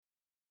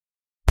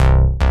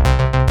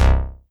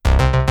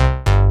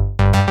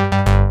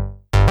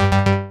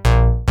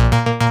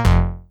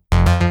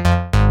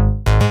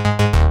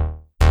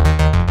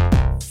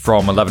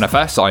From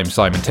 11FS, I'm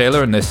Simon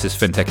Taylor, and this is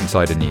FinTech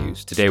Insider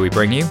News. Today we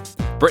bring you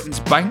Britain's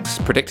banks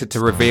predicted to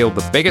reveal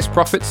the biggest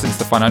profits since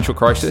the financial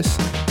crisis,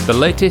 the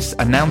latest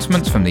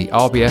announcements from the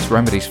RBS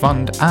Remedies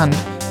Fund, and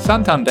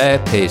Santander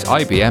pays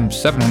IBM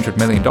 $700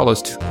 million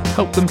to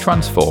help them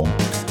transform.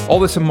 All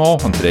this and more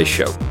on today's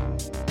show.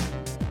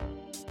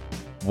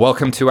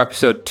 Welcome to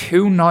episode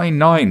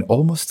 299,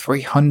 almost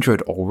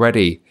 300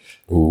 already.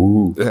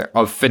 Ooh.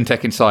 Of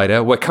FinTech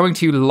Insider. We're coming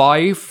to you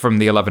live from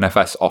the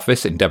 11FS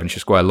office in Devonshire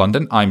Square,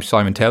 London. I'm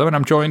Simon Taylor, and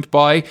I'm joined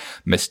by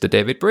Mr.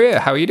 David Breer.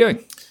 How are you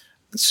doing?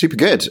 Super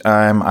good.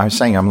 I was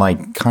saying I'm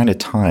like kind of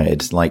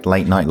tired, like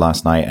late night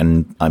last night,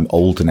 and I'm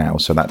old now,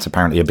 so that's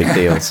apparently a big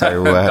deal.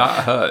 So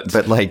that hurts.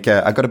 But like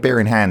I got a beer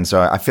in hand, so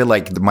I feel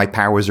like my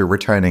powers are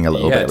returning a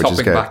little bit, which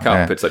is good. Back up.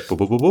 Yeah. It's like boop,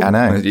 boop, boop, boop. I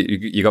know.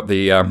 You got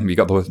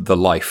the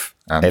life.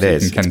 It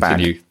is. You can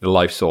continue the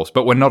life source,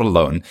 but we're not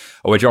alone.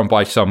 We're joined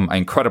by some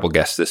incredible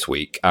guests this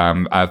week.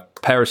 A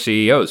pair of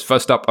CEOs.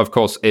 First up, of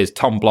course, is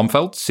Tom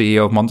Blomfeld,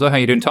 CEO of Monzo. How are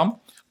you doing, Tom?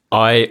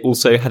 I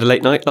also had a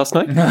late night last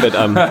night,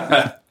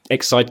 but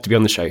excited to be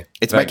on the show.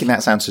 It's making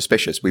that sound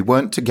suspicious. We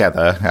weren't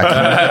together.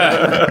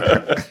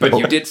 But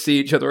you did see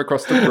each other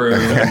across the room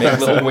and make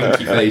little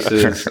winky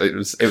faces. It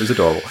was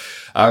adorable.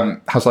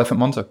 How's life at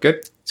Monzo?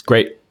 Good? It's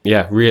great.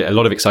 Yeah, really, a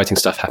lot of exciting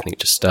stuff happening.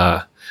 Just,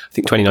 I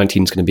think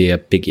 2019 is going to be a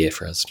big year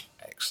for us.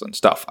 Excellent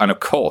stuff. And of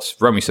course,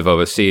 Romy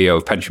Savova, CEO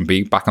of Pension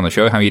Bee, back on the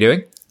show. How are you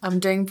doing? I'm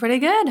doing pretty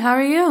good. How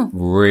are you?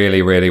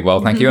 Really, really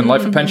well. Thank you. And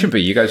life at Pension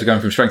Bee, you guys are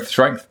going from strength to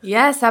strength.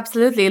 Yes,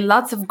 absolutely.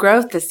 Lots of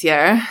growth this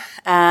year.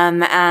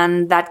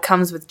 And that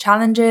comes with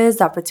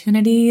challenges,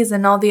 opportunities,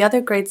 and all the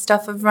other great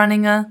stuff of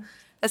running a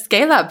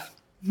scale-up.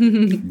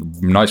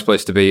 Nice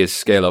place to be is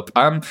scale-up.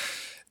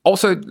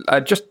 Also,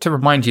 just to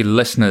remind you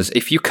listeners,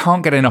 if you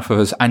can't get enough of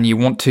us and you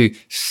want to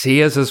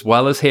see us as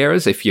well as hear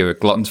us, if you're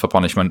gluttons for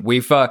punishment, we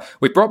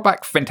brought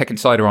back FinTech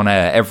Insider on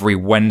air every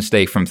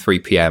Wednesday from 3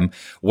 p.m.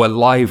 We're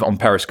live on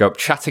Periscope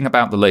chatting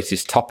about the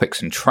latest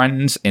topics and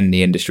trends in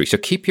the industry. So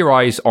keep your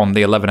eyes on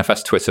the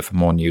 11FS Twitter for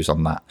more news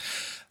on that.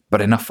 But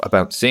enough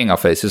about seeing our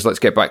faces. Let's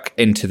get back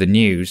into the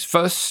news.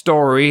 First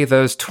story,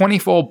 there's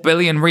 24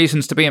 billion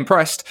reasons to be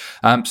impressed.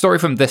 Story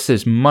from This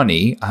Is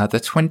Money, the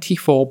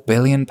 £24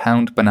 billion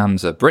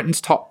bonanza.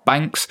 Britain's top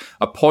banks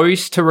are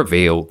poised to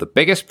reveal the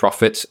biggest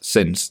profits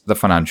since the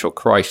financial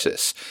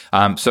crisis.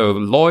 So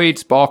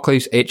Lloyds,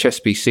 Barclays,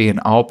 HSBC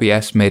and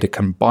RBS made a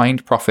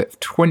combined profit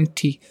of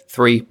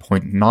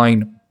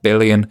 £23.9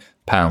 billion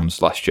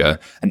last year,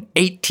 an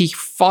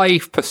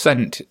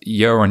 85%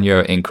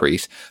 year-on-year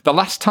increase. The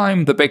last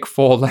time the big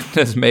four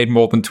lenders made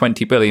more than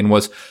 20 billion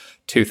was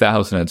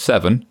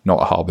 2007,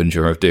 not a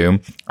harbinger of doom.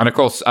 And of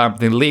course,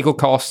 the legal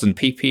costs and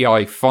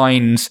PPI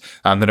fines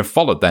that have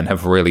followed then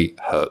have really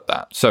hurt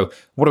that. So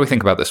what do we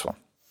think about this one?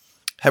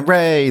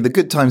 Hooray, the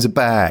good times are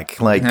back.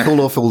 Like,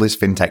 cool off all this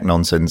fintech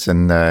nonsense.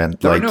 And there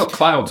are no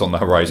clouds on the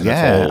horizon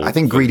at all. I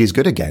think greed is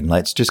good again.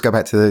 Let's just go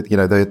back to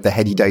the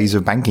heady days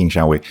of banking,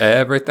 shall we?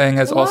 Everything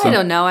is awesome. I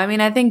don't know. I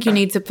mean, I think you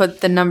need to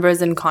put the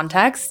numbers in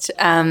context.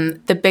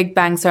 The big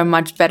banks are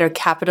much better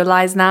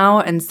capitalized now.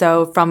 And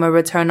so from a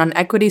return on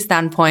equity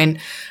standpoint,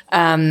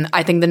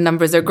 I think the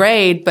numbers are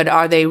great, but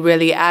are they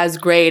really as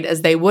great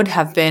as they would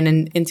have been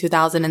in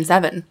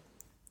 2007?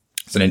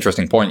 It's an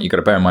interesting point. You've got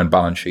to bear in mind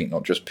balance sheet,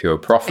 not just pure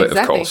profit,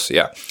 exactly. Of course.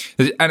 Yeah.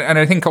 And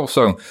I think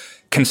also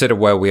consider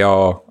where we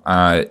are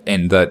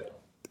in that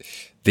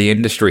the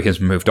industry has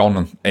moved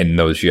on in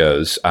those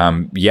years.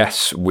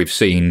 Yes, we've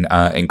seen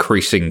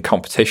increasing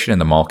competition in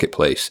the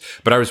marketplace,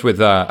 but I was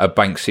with a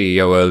bank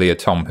CEO earlier,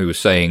 Tom, who was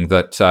saying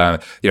that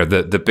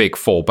the big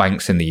four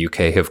banks in the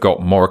UK have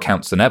got more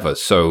accounts than ever.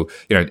 So,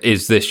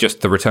 is this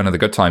just the return of the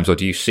good times, or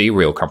do you see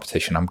real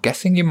competition? I'm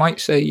guessing you might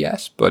say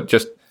yes, but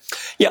just...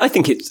 Yeah, I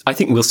think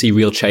we'll see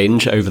real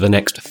change over the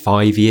next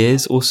 5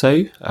 years or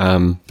so.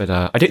 But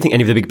I don't think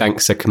any of the big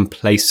banks are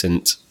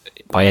complacent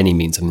by any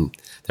means. I mean,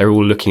 they're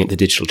all looking at the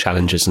digital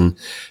challenges and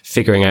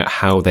figuring out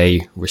how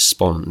they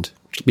respond,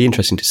 which will be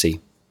interesting to see.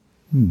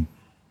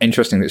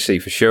 Interesting to see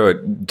for sure.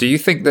 Do you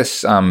think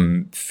this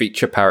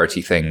feature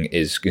parity thing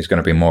is going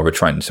to be more of a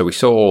trend? So we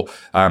saw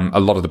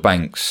a lot of the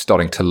banks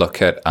starting to look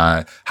at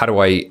how do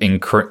I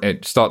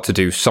start to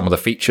do some of the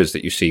features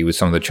that you see with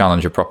some of the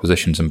challenger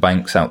propositions and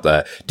banks out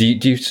there. Do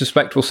you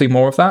suspect we'll see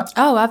more of that?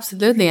 Oh,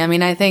 absolutely. I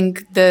mean, I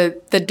think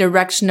the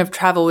direction of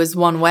travel is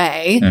one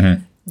way.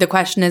 Mm-hmm. The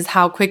question is,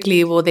 how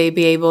quickly will they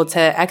be able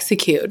to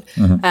execute?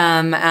 Mm-hmm.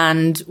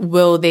 And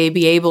will they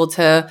be able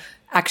to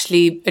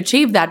actually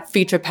achieve that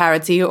feature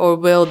parity, or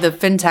will the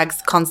fintechs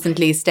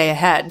constantly stay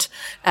ahead?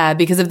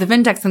 Because if the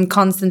fintechs can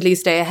constantly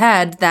stay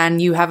ahead,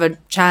 then you have a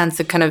chance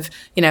of kind of,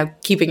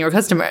 keeping your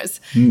customers.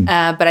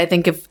 But I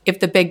think if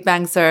the big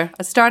banks are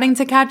starting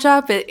to catch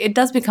up, it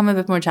does become a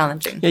bit more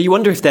challenging. Yeah, you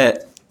wonder if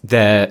they're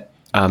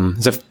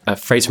there's a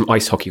phrase from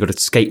ice hockey, you've got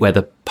to skate where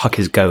the puck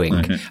is going.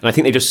 Mm-hmm. And I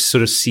think they just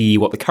sort of see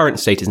what the current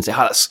state is and say,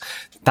 that's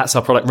that's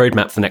our product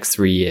roadmap for the next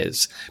 3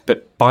 years.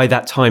 But by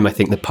that time, I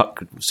think the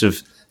puck sort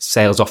of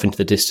sails off into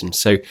the distance.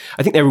 So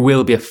I think there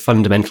will be a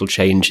fundamental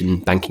change in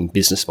banking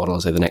business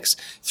models over the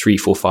next 3,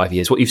 4, 5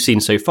 years. What you've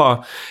seen so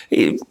far,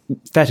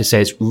 fair to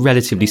say, is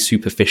relatively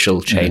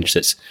superficial change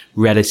that's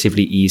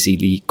relatively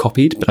easily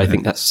copied. But I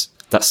think that's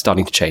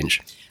starting to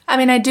change. I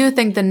mean, I do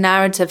think the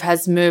narrative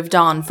has moved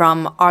on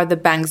from, are the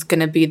banks going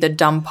to be the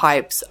dumb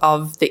pipes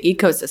of the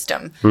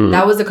ecosystem?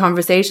 That was a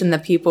conversation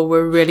that people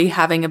were really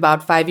having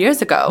about 5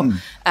 years ago.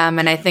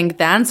 And I think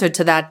the answer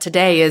to that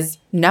today is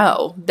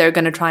no, they're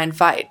going to try and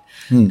fight.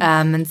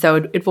 And so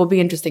it will be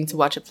interesting to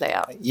watch it play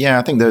out. Yeah,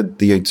 I think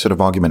the sort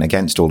of argument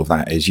against all of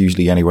that is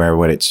usually anywhere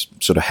where it's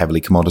sort of heavily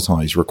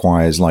commoditized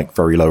requires like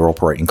very low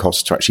operating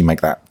costs to actually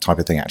make that type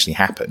of thing actually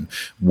happen,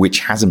 which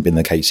hasn't been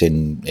the case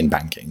in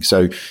banking.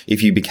 So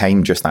if you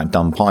became just that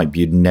dumb pipe,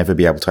 you'd never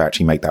be able to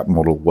actually make that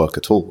model work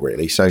at all,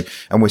 really. So,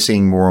 and we're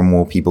seeing more and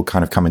more people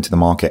kind of come into the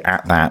market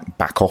at that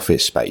back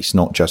office space,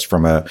 not just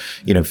from a,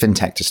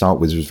 fintech to start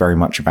with was very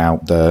much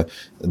about the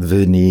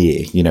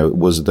veneer, it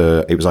was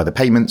either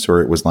payments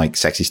or it was like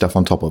sexy stuff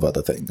on top of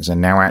other things.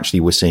 And now actually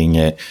we're seeing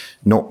it,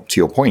 not to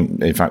your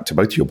point, in fact, to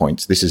both your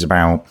points, this is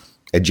about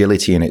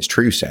agility in its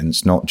true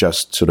sense, not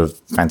just sort of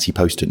fancy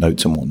post-it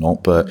notes and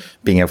whatnot, but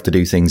being able to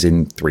do things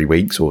in 3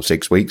 weeks or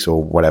 6 weeks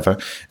or whatever,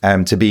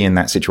 to be in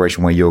that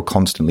situation where you're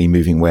constantly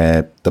moving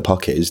where the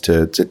puck is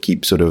to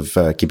keep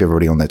keep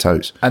everybody on their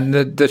toes. And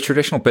the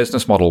traditional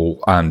business model,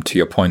 to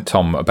your point,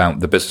 Tom, about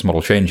the business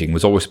model changing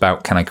was always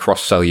about, can I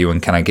cross-sell you and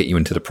can I get you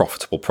into the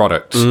profitable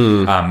products?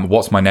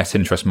 What's my net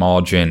interest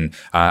margin?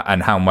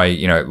 And how am I,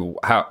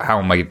 how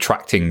am I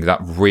attracting that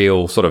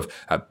real sort of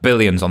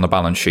billions on the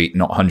balance sheet,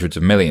 not hundreds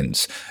of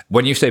millions?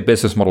 When you say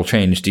business model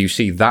change, do you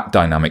see that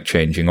dynamic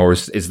changing, or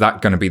is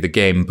that going to be the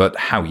game, but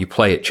how you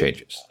play it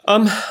changes?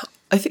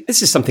 I think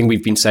this is something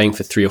we've been saying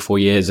for 3 or 4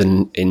 years,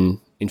 and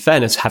in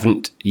fairness,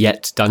 haven't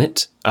yet done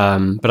it.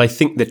 But I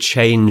think the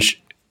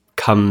change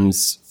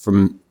comes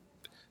from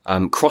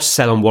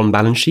cross-sell on one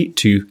balance sheet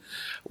to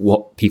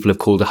what people have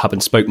called a hub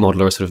and spoke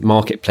model or a sort of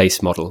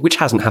marketplace model, which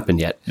hasn't happened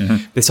yet.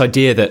 This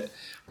idea that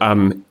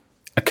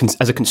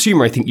as a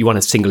consumer, I think you want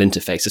a single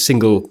interface, a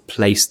single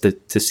place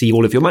to see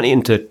all of your money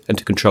and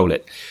to control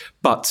it.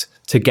 But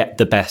to get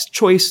the best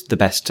choice, the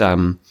best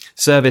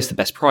service, the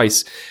best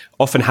price,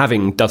 often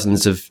having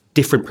dozens of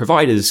different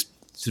providers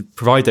to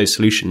provide those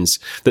solutions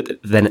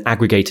that then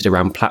aggregated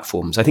around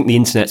platforms. I think the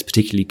internet's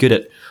particularly good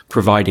at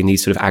providing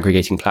these sort of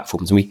aggregating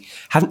platforms, and we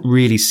haven't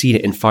really seen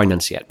it in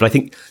finance yet. But I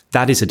think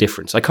that is a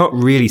difference. I can't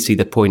really see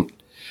the point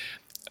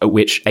at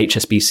which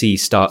HSBC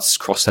starts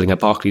cross-selling a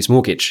Barclays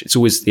mortgage. It's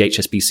always the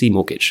HSBC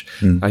mortgage.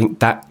 I think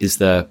that is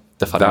the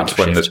fundamental That's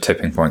when shift. the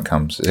tipping point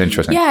comes. It's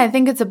interesting. Yeah, I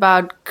think it's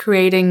about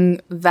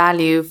creating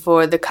value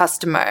for the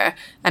customer.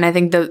 And I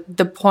think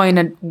the point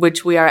at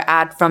which we are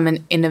at from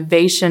an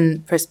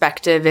innovation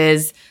perspective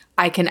is,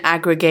 I can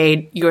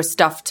aggregate your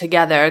stuff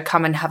together,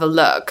 come and have a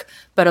look.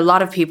 But a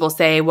lot of people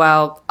say,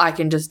 well, I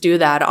can just do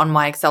that on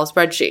my Excel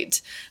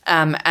spreadsheet.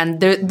 And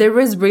there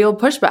is real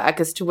pushback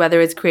as to whether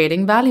it's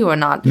creating value or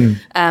not.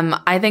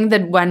 I think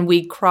that when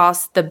we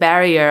cross the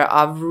barrier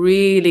of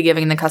really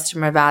giving the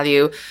customer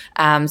value,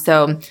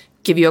 so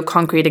give you a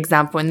concrete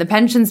example in the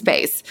pension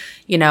space,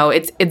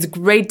 it's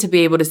great to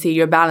be able to see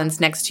your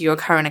balance next to your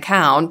current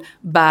account,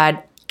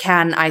 but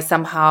can I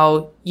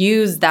somehow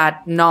use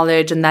that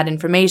knowledge and that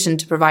information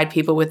to provide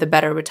people with a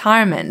better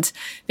retirement?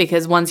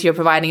 Because once you're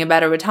providing a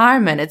better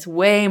retirement, it's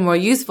way more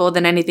useful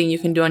than anything you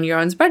can do on your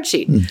own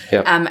spreadsheet.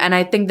 And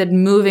I think that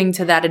moving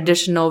to that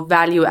additional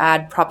value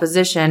add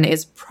proposition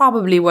is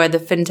probably where the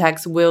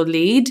fintechs will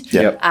lead.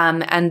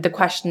 And the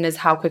question is,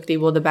 how quickly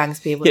will the banks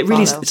be able to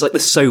follow? It's like the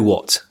so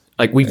what.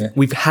 Like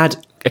we've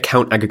had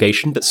account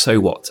aggregation, but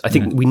so what? I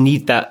think we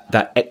need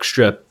that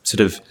extra sort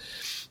of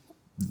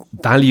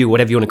value,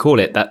 whatever you want to call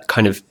it,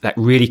 that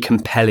really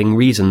compelling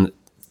reason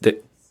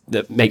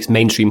that makes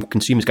mainstream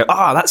consumers go,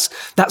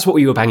 that's what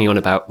we were banging on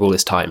about all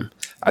this time.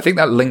 I think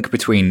that link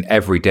between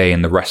every day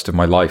and the rest of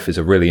my life is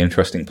a really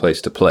interesting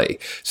place to play.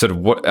 Sort of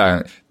what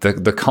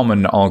the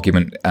common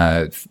argument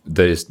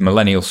there's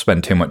millennials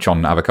spend too much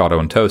on avocado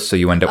and toast, so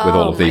you end up with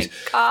all of these.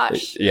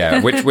 Gosh.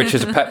 Yeah, which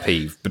is a pet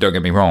peeve, but don't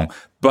get me wrong.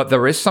 But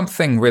there is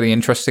something really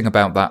interesting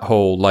about that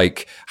whole,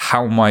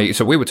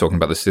 so we were talking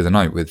about this the other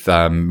night with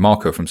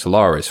Marco from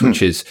Solaris,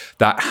 which is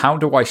that how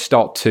do I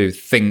start to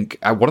think,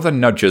 what are the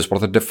nudges, what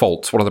are the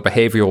defaults, what are the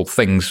behavioral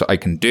things I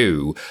can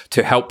do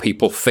to help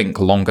people think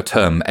longer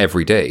term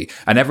every day?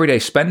 And everyday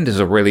spend is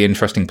a really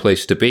interesting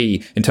place to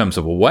be in terms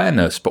of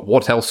awareness, but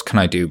what else can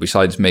I do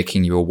besides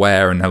making you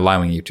aware and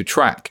allowing you to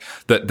track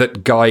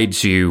that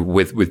guides you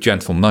with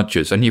gentle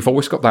nudges? And you've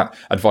always got that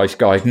advice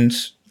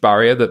guidance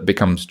barrier that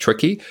becomes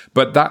tricky,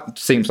 but that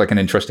seems like an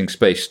interesting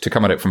space to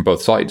come at it from both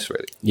sides,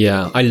 really.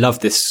 Yeah, I love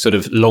this sort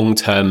of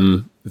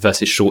long-term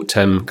versus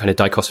short-term kind of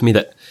dichotomy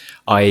that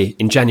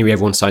in January,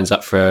 everyone signs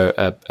up for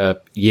a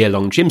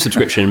year-long gym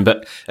subscription,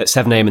 but at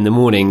 7 a.m. in the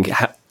morning,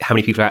 how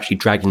many people are actually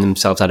dragging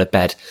themselves out of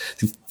bed?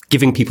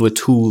 Giving people the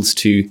tools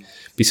to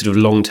be sort of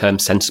long-term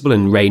sensible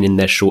and rein in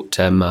their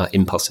short-term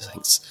impulses, I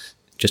think it's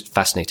just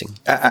fascinating.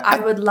 I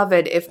would love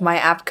it if my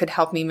app could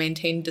help me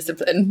maintain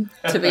discipline,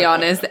 to be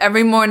honest.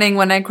 Every morning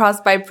when I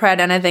cross by Pred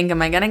and I think,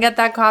 am I going to get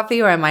that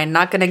coffee or am I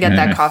not going to get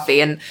that coffee?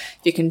 And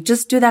you can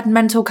just do that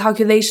mental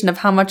calculation of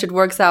how much it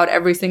works out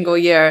every single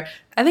year.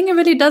 I think it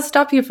really does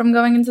stop you from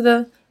going into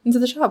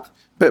the shop.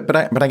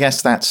 But I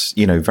guess that's,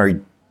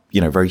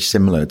 very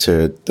similar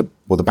to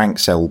the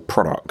banks sell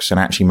products, and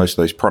actually most of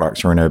those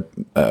products are in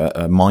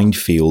a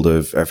minefield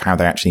of how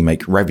they actually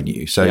make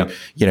revenue. So,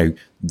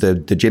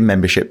 the gym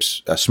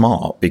memberships are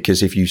smart,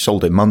 because if you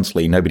sold it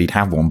monthly, nobody'd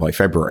have one by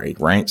February,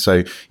 right?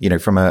 So,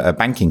 from a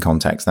banking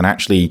context, then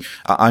actually,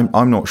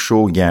 I'm not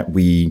sure yet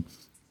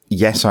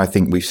Yes, I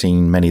think we've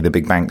seen many of the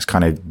big banks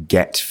kind of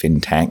get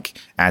fintech,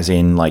 as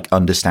in like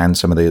understand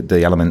some of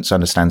the elements,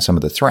 understand some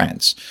of the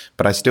threats.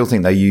 But I still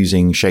think they're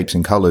using shapes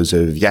and colors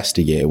of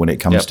yesteryear when it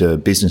comes to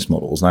business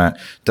models. That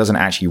doesn't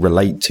actually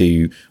relate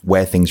to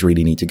where things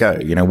really need to go.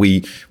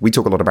 We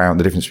talk a lot about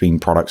the difference between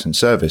products and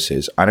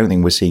services. I don't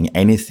think we're seeing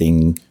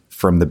anything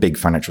from the big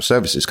financial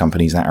services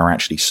companies that are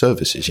actually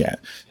services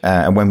yet.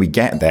 And when we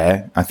get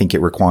there, I think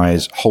it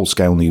requires whole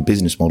scale new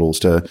business models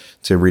to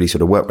really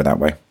sort of work with that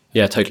way.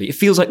 Yeah, totally. It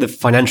feels like the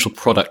financial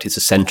product is the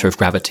center of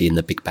gravity in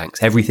the big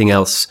banks. Everything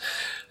else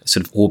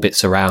sort of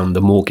orbits around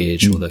the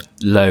mortgage or the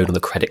loan or the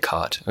credit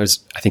card. Whereas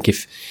I think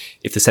if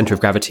the center of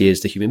gravity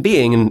is the human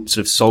being and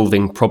sort of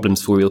solving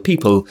problems for real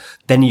people,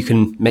 then you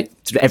can make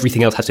sort of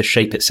everything else has to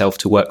shape itself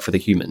to work for the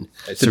human.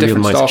 It's a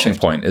different starting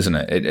point, isn't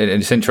it?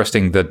 It's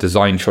interesting the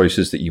design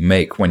choices that you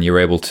make when you're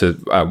able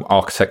to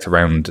architect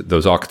around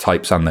those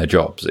archetypes and their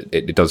jobs.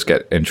 It does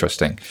get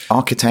interesting.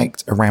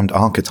 Architect around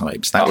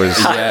archetypes. That was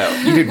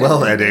you did well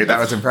there, dude. That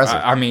was impressive.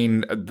 I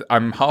mean,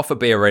 I'm half a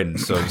beer in,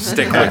 so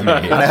stick with me.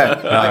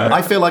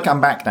 I feel like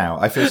I'm back now.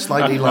 I feel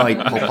slightly like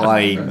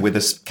Popeye with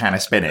a can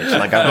of spinach.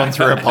 Like I've gone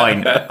through a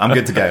pint. I'm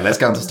good to go. Let's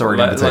go on to story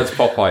number 2. Let's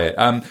Popeye it.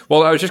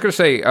 Well, I was just going to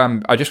say,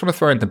 I just want to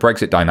throw in the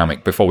Brexit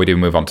dynamic before we do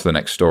move on to the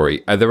next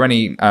story. Are there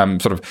any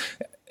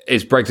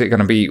is Brexit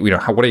going to be,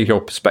 what are your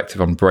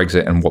perspective on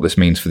Brexit and what this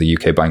means for the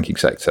UK banking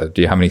sector?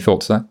 Do you have any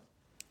thoughts there?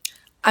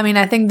 I mean,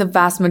 I think the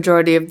vast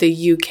majority of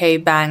the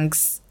UK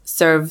banks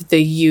serve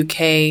the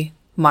UK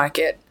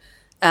market.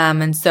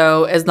 And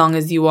so as long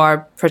as you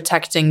are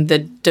protecting the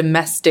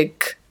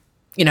domestic,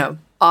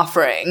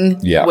 offering,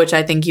 which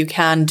I think you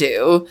can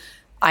do,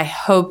 I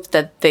hope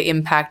that the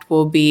impact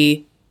will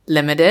be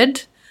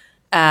limited.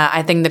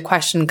 I think the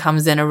question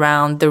comes in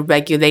around the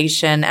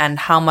regulation and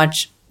how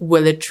much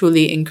will it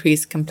truly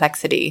increase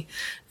complexity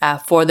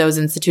for those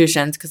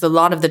institutions? Because a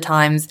lot of the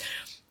times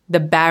the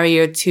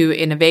barrier to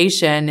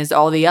innovation is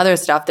all the other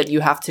stuff that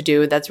you have to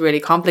do that's really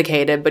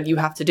complicated, but you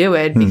have to do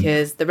it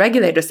because the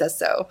regulator says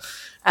so.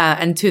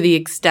 And to the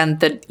extent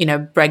that,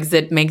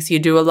 Brexit makes you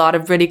do a lot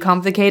of really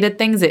complicated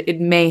things,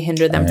 it may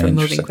hinder them from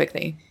moving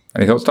quickly.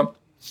 Any thoughts, Tom?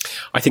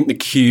 I think the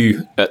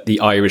queue at the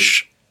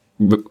Irish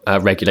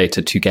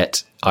regulator to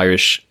get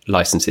Irish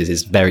licenses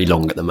is very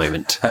long at the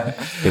moment. I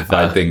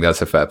think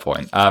that's a fair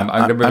point. I'm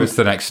going to move to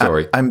the next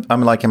story. I'm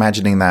like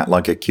imagining that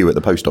like a queue at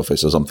the post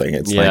office or something.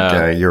 It's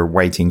like you're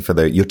waiting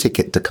for your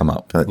ticket to come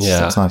up.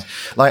 That's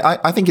nice. Like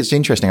I think it's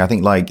interesting. I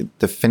think like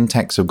the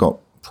fintechs have got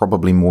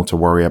probably more to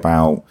worry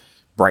about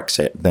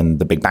Brexit than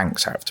the big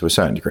banks have, to a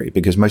certain degree,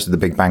 because most of the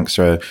big banks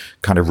are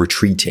kind of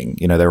retreating.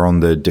 They're on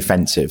the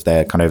defensive.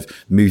 They're kind of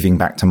moving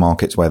back to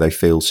markets where they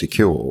feel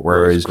secure.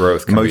 Whereas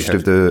most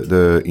of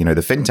the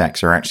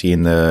fintechs are actually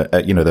in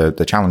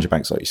the challenger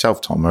banks like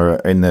yourself, Tom, are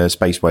in the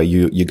space where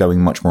you're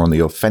going much more on the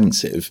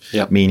offensive,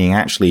 meaning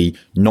actually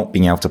not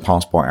being able to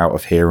passport out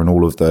of here and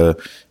all of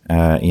the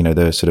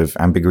the sort of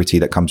ambiguity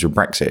that comes with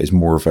Brexit is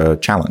more of a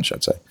challenge,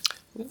 I'd say.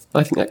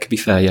 I think that could be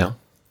fair, yeah.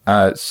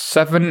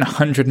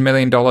 $700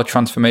 million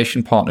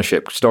transformation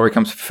partnership. Story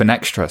comes from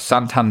Finextra.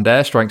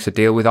 Santander strikes a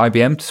deal with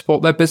IBM to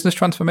support their business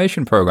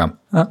transformation program.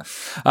 There's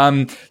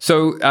a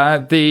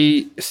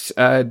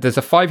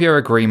 5-year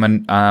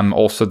agreement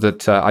also that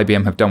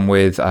IBM have done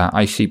with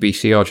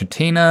ICBC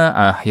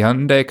Argentina,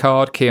 Hyundai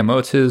Card, Kia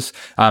Motors.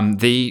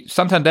 The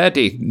Santander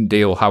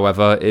deal,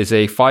 however, is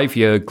a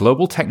 5-year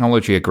global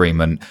technology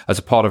agreement as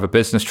a part of a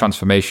business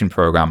transformation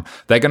program.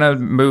 They're going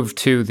to move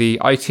to the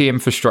IT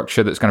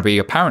infrastructure that's going to be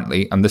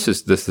apparently, and this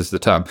is the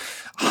term,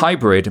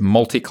 hybrid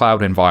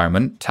multi-cloud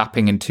environment,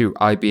 tapping into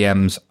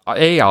IBM's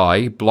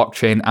AI,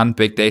 blockchain, and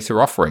big data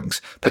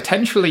offerings,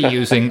 potentially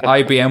using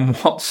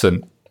IBM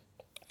Watson.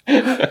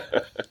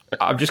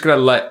 I'm just gonna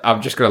let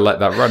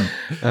that run.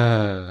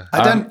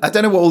 I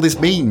don't know what all this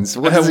means.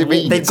 What does it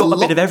mean? They've got a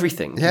bit of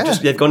everything. Yeah.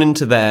 They've gone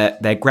into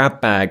their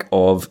grab bag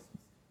of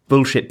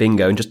bullshit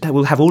bingo and just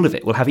we'll have all of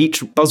it. We'll have each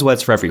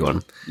buzzwords for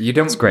everyone.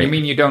 It's great. You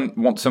mean you don't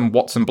want some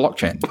Watson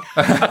blockchain?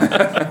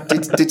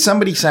 Did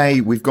somebody say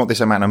we've got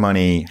this amount of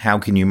money? How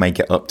can you make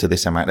it up to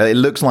this amount? It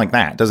looks like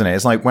that, doesn't it?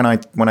 It's like when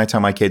I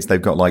tell my kids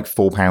they've got like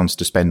 £4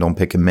 to spend on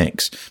pick and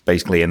mix,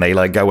 basically, and they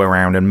like go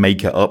around and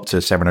make it up to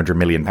 £700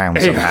 million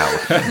somehow.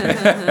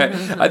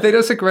 I think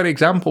that's a great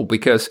example,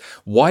 because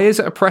why is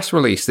it a press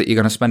release that you're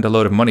going to spend a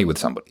load of money with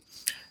somebody?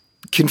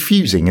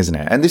 confusing, isn't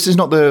it? And this is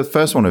not the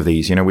first one of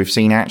these. We've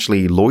seen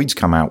actually Lloyd's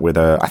come out with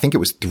I think it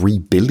was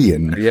 $3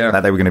 billion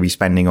that they were going to be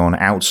spending on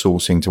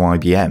outsourcing to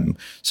IBM.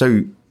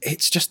 So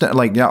it's just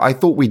I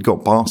thought we'd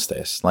got past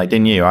this.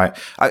 Didn't you?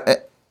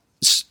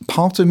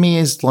 Part of me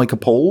is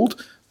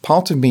appalled.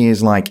 Part of me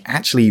is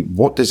actually,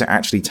 what does it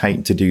actually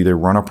take to do the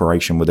run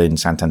operation within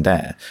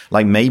Santander?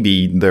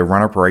 Maybe the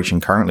run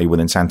operation currently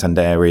within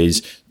Santander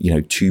is,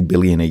 $2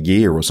 billion a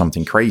year or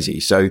something crazy.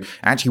 So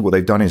actually what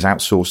they've done is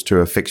outsource to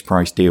a fixed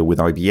price deal with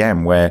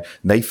IBM where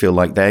they feel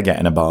like they're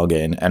getting a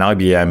bargain, and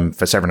IBM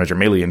for 700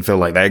 million feel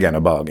like they're getting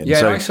a bargain. Yeah,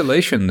 in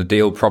isolation, the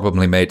deal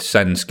probably made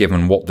sense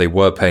given what they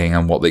were paying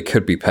and what they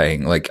could be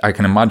paying. I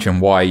can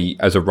imagine why,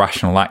 as a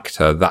rational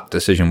actor, that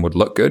decision would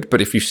look good.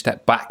 But if you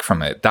step back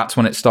from it, that's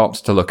when it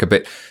starts to look a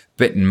bit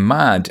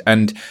mad.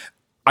 And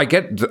I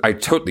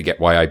totally get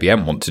why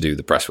IBM want to do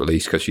the press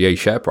release, because yay,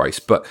 share price.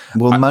 But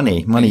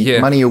money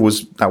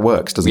always, that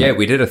works, doesn't it? Yeah,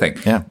 we did a thing.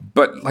 Yeah,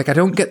 but I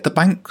don't get the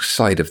bank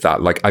side of that.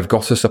 I've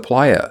got a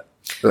supplier.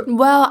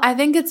 Well, I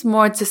think it's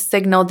more to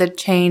signal that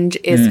change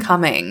is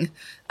coming.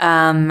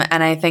 And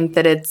I think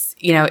that it's,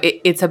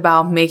 it's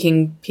about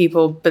making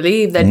people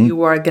believe that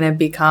you are going to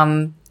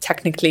become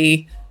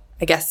technically,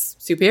 I guess,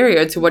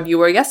 superior to what you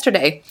were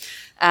yesterday.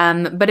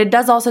 But it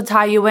does also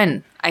tie you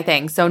in, I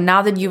think. So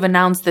now that you've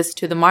announced this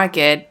to the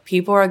market,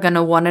 people are going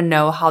to want to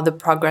know how the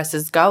progress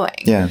is going.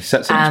 Yeah,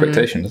 set some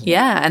expectations.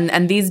 Yeah,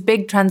 and these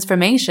big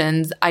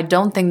transformations, I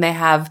don't think they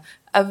have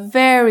a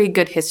very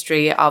good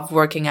history of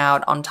working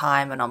out on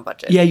time and on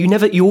budget. Yeah,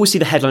 you always see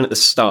the headline at the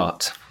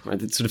start, right?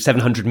 The sort of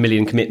 700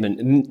 million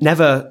commitment.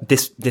 Never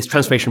this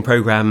transformation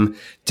program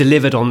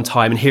delivered on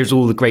time, and here's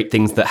all the great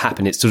things that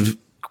happen. It sort of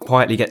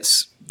quietly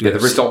gets... Yeah, the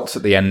results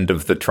at the end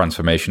of the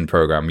transformation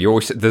program. You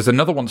always there's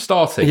another one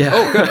starting. Yeah.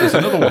 Oh, good, there's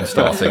another one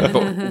starting.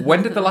 But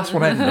when did the last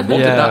one end, and what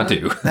did that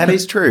do? That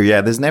is true.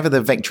 Yeah, there's never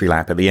the victory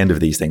lap at the end of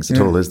these things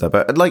at all, is there?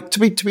 But to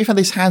be fair,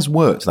 this has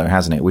worked though,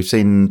 hasn't it? We've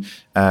seen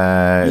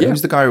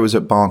who's the guy who was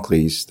at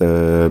Barclays,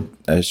 the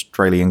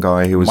Australian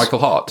guy who was Michael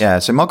Hart. Yeah,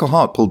 so Michael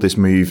Hart pulled this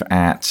move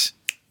at.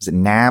 Is it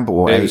NAB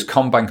or... It was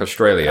Combank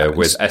Australia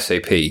with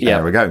SAP. Yeah,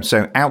 there we go.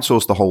 So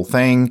outsource the whole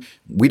thing.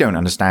 We don't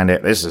understand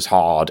it. This is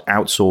hard.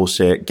 Outsource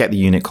it. Get the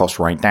unit cost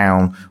right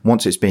down.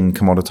 Once it's been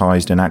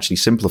commoditized and actually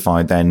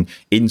simplified, then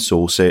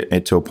insource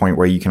it to a point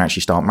where you can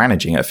actually start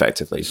managing it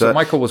effectively. So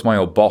Michael was my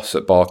old boss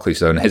at Barclays,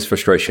 though, and his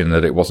frustration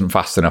that it wasn't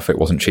fast enough, it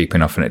wasn't cheap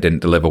enough, and it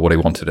didn't deliver what he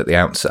wanted at the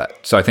outset.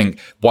 So I think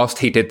whilst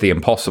he did the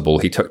impossible,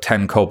 he took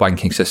 10 core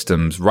banking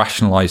systems,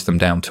 rationalized them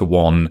down to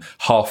one,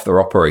 half their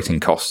operating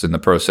costs in the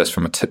process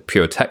from a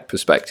pure tech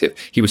perspective.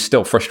 He was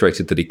still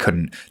frustrated that he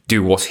couldn't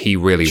do what he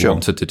really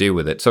wanted to do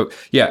with it. So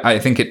yeah, I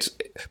think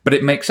but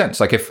it makes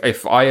sense.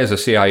 If I as a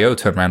CIO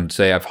turn around and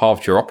say I've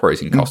halved your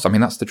operating costs, I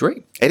mean, that's the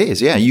dream. It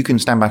is, yeah. You can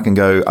stand back and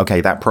go,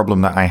 okay, that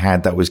problem that I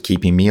had that was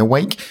keeping me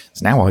awake,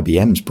 it's now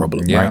IBM's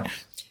problem, right?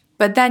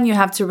 But then you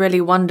have to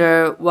really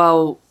wonder,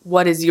 well,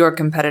 what is your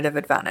competitive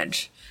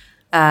advantage?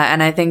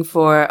 And I think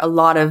for a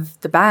lot of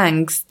the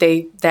banks,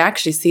 they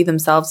actually see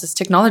themselves as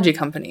technology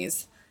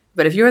companies.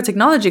 But if you're a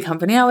technology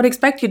company, I would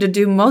expect you to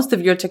do most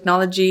of your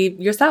technology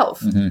yourself.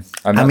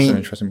 Mm-hmm. And that's an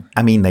interesting...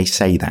 I mean, they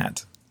say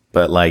that.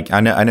 But I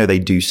know they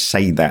do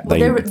say that.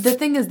 Well, the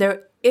thing is,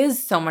 there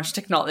is so much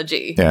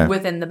technology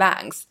within the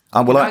banks.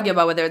 We can argue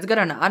about whether it's good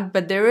or not,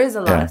 but there is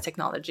a lot of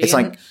technology. It's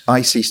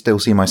I still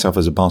see myself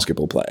as a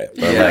basketball player.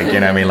 But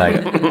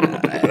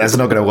that's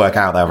not going to work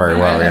out that very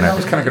well. That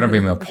was kind of going to be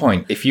my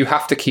point. If you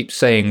have to keep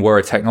saying we're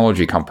a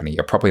technology company,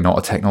 you're probably not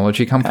a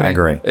technology company. I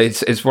agree.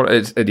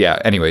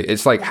 Anyway,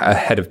 it's like a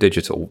head of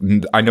digital.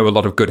 I know a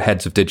lot of good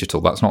heads of digital.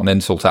 That's not an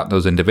insult at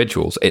those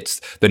individuals. It's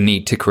the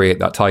need to create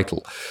that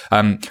title.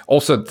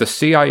 Also, the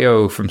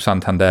CIO from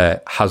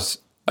Santander has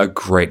a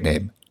great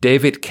name.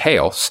 David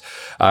Chaos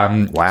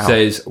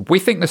says, we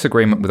think this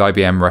agreement with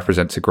IBM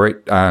represents a great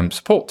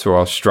support to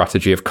our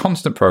strategy of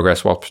constant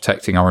progress while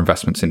protecting our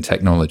investments in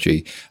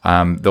technology.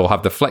 They'll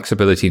have the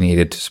flexibility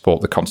needed to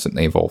support the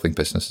constantly evolving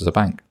business as a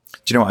bank.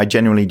 Do you know what? I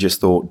genuinely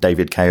just thought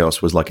David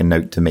Chaos was like a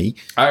note to me.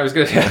 I was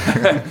going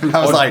to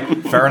I was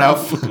like, fair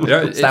enough.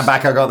 Stand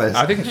back, I got this.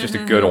 I think it's just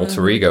a good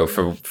alter ego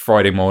for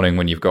Friday morning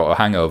when you've got a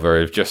hangover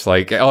of just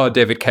like, oh,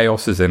 David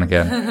Chaos is in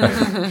again.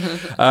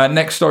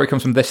 Next story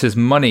comes from This Is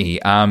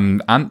Money.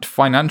 Ant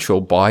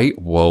Financial buy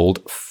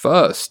world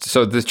first.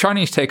 So the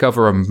Chinese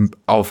takeover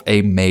of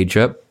a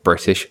major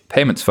British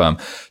payments firm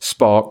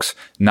sparks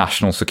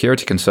national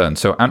security concerns.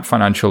 So Ant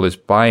Financial is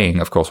buying,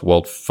 of course,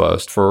 world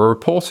first for a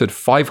reported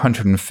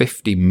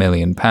 £550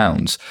 million.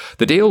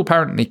 The deal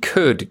apparently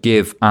could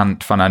give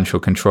Ant Financial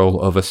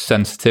control over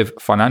sensitive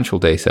financial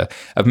data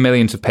of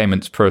millions of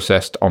payments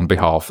processed on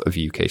behalf of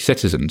UK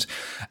citizens.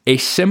 A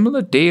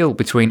similar deal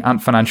between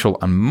Ant Financial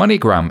and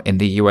MoneyGram in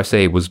the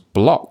USA was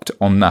blocked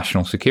on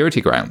national security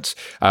grounds.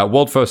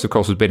 World First, of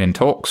course, has been in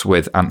talks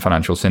with Ant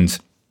Financial since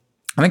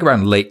I think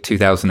around late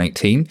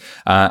 2018,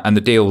 and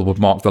the deal would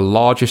mark the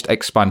largest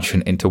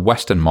expansion into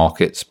Western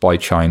markets by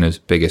China's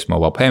biggest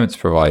mobile payments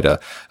provider.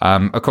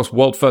 Of course,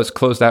 World First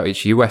closed out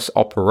its US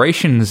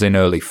operations in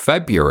early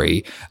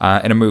February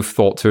in a move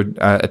thought to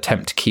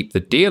attempt to keep the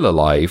deal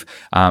alive,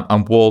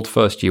 and World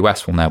First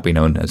US will now be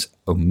known as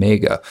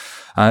Omega.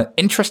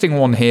 Interesting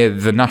one here,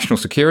 the national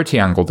security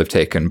angle they've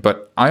taken,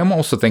 but I am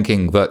also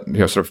thinking that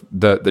sort of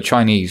the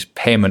Chinese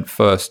payment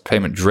first,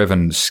 payment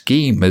driven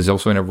scheme is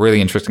also in a really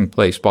interesting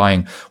place,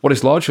 buying what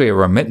is largely a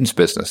remittance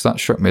business. That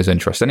struck me as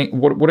interesting.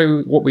 What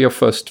were your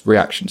first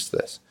reactions to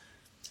this?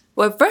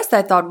 Well, at first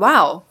I thought,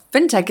 wow,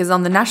 fintech is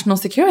on the national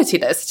security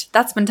list.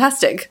 That's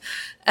fantastic.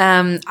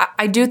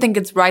 I do think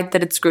it's right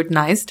that it's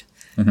scrutinized.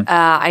 Mm-hmm.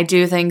 I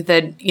do think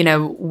that,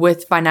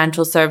 with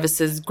financial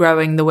services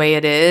growing the way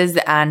it is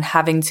and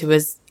having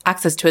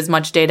access to as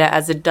much data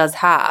as it does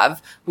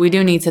have, we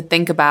do need to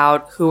think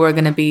about who are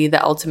going to be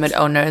the ultimate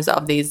owners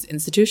of these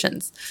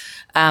institutions.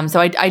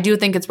 So I do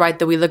think it's right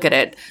that we look at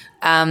it,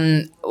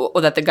 or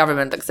that the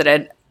government looks at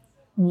it.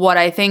 What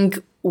I think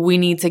we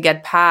need to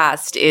get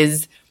past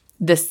is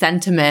the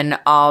sentiment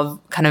of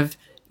kind of,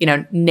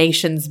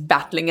 nations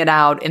battling it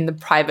out in the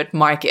private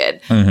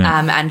market.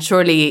 Mm-hmm. And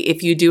surely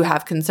if you do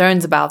have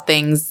concerns about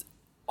things,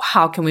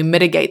 how can we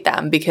mitigate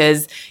them?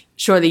 Because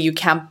surely you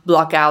can't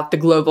block out the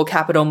global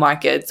capital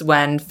markets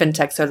when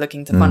fintechs are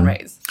looking to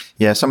fundraise.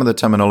 Yeah, some of the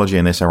terminology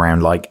in this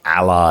around like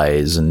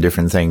allies and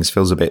different things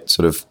feels a bit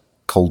sort of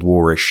Cold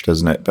War-ish,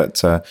 doesn't it?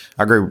 But I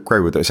agree with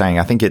what you're saying.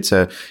 I think it's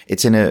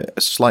in a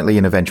slightly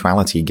an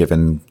eventuality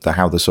given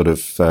how the sort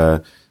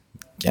of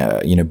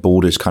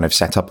borders kind of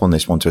set up on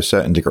this one to a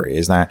certain degree,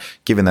 is that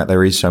given that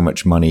there is so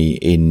much money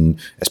in,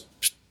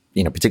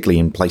 particularly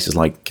in places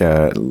like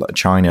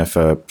China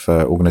for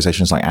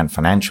organizations like Ant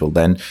Financial,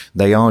 then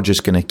they are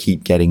just going to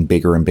keep getting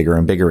bigger and bigger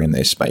and bigger in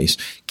this space.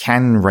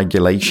 Can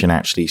regulation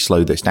actually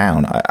slow this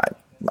down?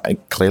 I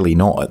clearly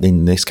not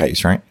in this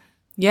case, right?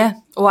 Yeah.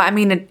 Well, I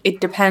mean, it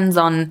depends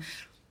on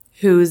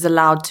who's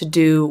allowed to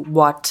do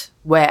what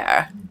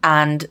where,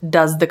 and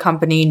does the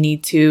company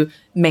need to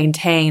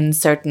maintain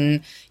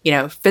certain,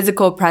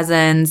 physical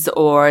presence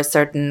or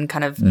certain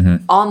kind of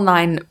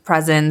online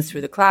presence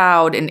through the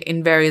cloud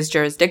in various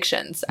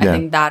jurisdictions. I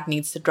think that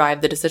needs to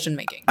drive the decision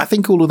making. I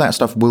think all of that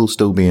stuff will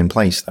still be in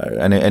place though,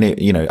 and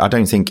I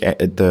don't think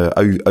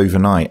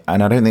overnight,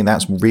 and I don't think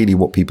that's really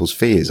what people's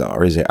fears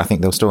are, is it? I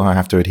think they'll still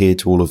have to adhere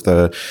to all of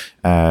the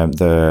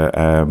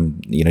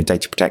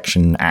data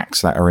protection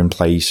acts that are in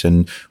place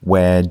and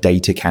where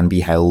data can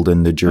be held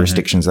and the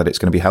jurisdictions that it's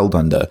going to be held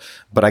under.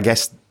 But I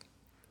guess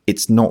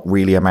it's not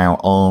really about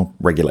our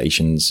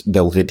regulations.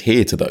 They'll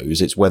adhere to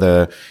those. It's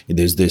whether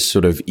there's this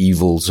sort of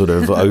evil sort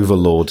of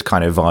overlord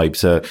kind of vibe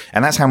to,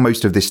 and that's how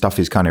most of this stuff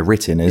is kind of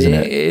written, isn't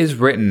it? It is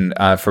written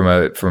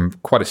from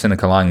quite a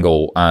cynical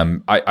angle.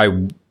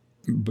 I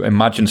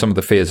imagine some of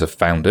the fears are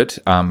founded,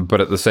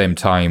 but at the same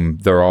time,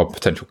 there are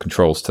potential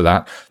controls to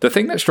that. The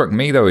thing that struck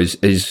me, though,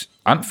 is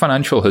Ant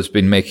Financial has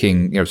been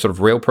making sort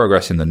of real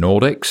progress in the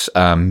Nordics,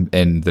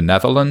 in the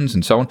Netherlands,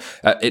 and so on.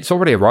 It's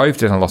already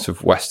arrived in a lot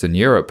of Western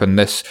Europe, and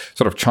this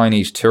sort of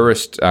Chinese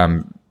tourist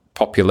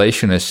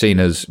population is seen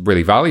as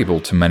really valuable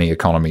to many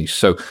economies.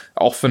 So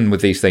often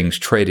with these things,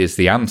 trade is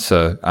the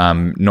answer,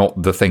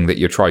 not the thing that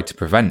you're trying to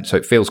prevent. So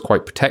it feels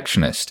quite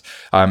protectionist.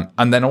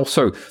 And then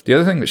also, the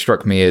other thing that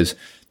struck me is,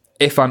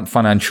 if Ant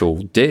Financial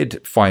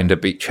did find a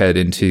beachhead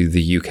into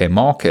the UK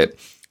market,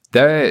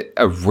 they're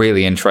a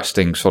really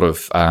interesting sort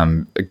of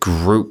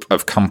group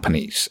of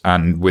companies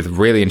and with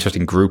really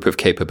interesting group of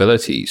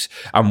capabilities.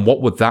 And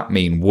what would that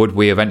mean? Would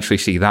we eventually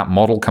see that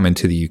model come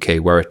into the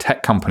UK where a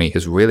tech company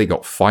has really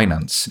got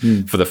finance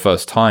for the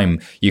first time?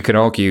 You can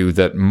argue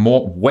that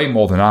way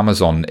more than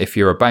Amazon, if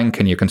you're a bank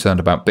and you're concerned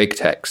about big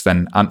techs,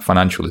 then Ant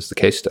Financial is the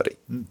case study.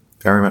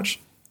 Very much.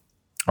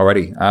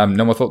 Alrighty,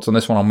 no more thoughts on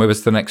this one. I'll move us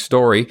to the next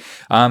story.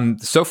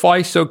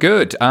 SoFi, so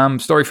good.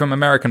 Story from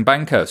American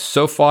banker.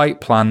 SoFi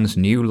plans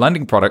new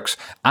lending products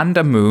and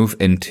a move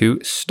into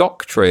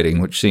stock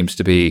trading, which seems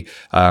to be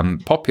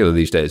popular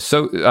these days.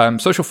 So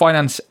Social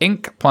Finance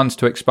Inc. plans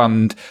to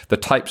expand the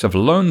types of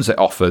loans it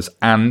offers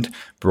and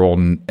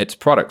broaden its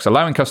products,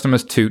 allowing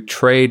customers to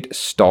trade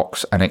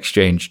stocks and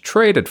exchange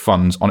traded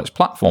funds on its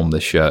platform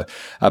this year.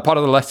 Part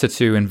of the letter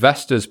to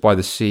investors by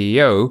the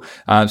CEO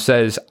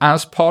says,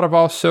 as part of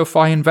our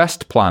SoFi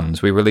Invest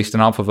plans, we released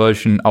an alpha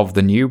version of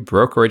the new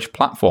brokerage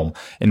platform,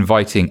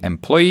 inviting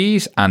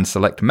employees and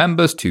select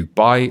members to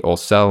buy or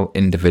sell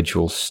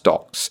individual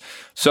stocks.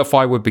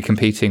 SoFi would be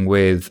competing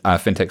with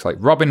fintechs like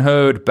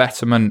Robinhood,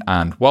 Betterment,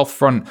 and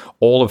Wealthfront,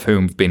 all of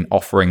whom have been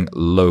offering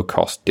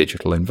low-cost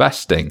digital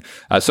investing.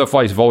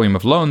 SoFi's volume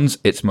of loans,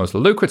 its most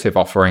lucrative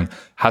offering,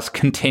 has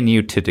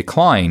continued to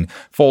decline,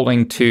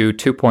 falling to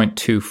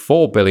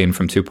 $2.24 billion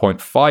from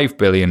 $2.5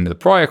 billion the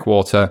prior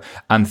quarter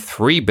and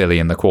 $3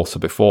 billion the quarter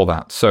before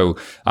that. So,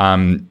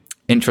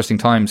 interesting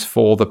times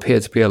for the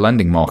peer-to-peer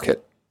lending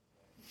market.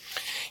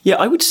 Yeah,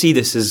 I would see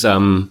this as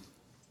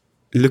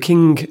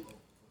looking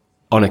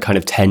on a kind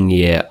of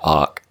 10-year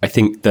arc. I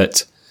think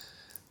that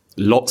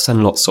lots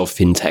and lots of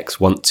fintechs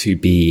want to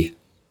be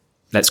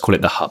let's call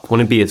it the hub. We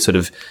want to be a sort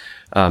of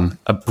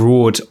a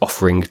broad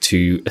offering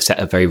to a set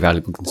of very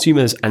valuable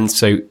consumers. And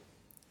so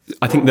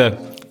I think the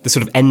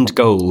sort of end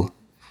goal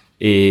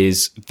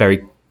is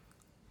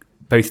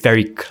both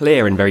very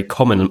clear and very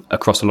common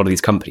across a lot of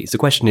these companies. The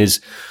question is,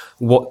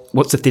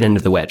 what's the thin end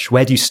of the wedge?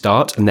 Where do you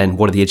start? And then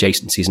what are the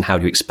adjacencies and how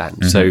do you expand?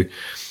 Mm-hmm. So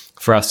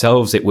for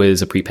ourselves, it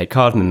was a prepaid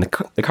card, and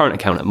the current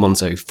account at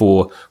Monzo.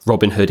 For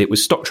Robinhood, it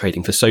was stock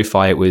trading. For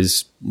SoFi, it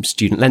was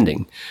student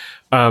lending.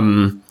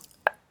 And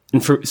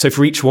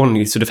for each one,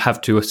 you sort of have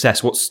to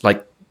assess what's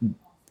like,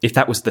 if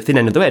that was the thin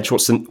end of the wedge,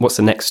 what's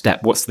the next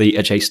step? What's the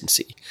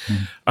adjacency?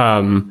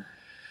 Mm.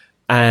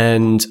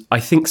 And I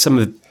think some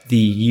of the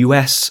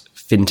US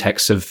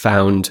fintechs have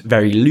found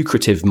very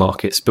lucrative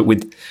markets, but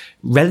with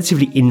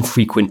relatively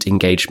infrequent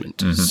engagement.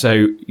 Mm-hmm.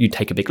 So you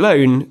take a big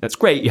loan, that's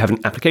great. You have an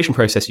application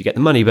process, you get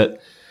the money,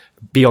 but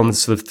beyond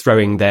sort of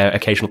throwing their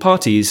occasional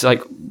parties,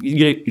 like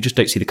you just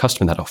don't see the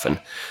customer that often.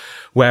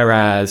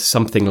 Whereas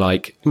something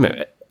like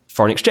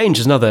foreign exchange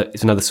is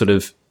another sort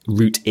of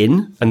route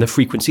in, and the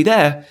frequency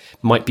there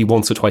might be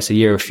once or twice a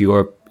year if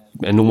you're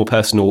a normal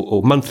person,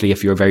 or monthly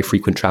if you're a very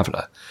frequent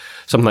traveler.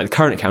 Something like the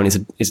current account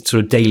is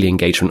sort of daily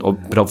engagement,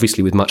 but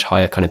obviously with much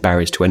higher kind of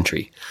barriers to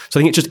entry. So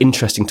I think it's just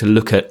interesting to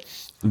look at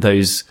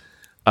those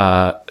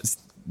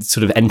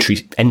sort of entry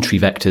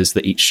vectors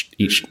that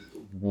each.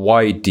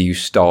 Why do you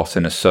start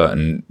in a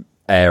certain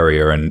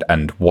area,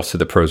 and what are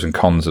the pros and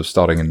cons of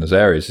starting in those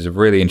areas is a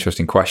really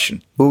interesting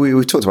question. Well,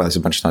 we've talked about this a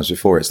bunch of times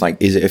before. It's like,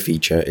 is it a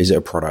feature? Is it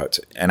a product?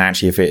 And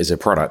actually, if it is a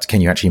product,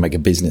 can you actually make a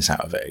business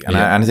out of it? And,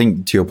 I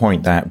think to your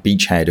point, that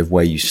beachhead of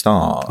where you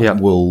start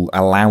will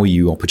allow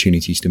you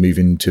opportunities to move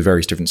into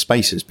various different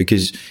spaces,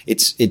 because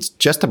it's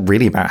just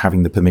really about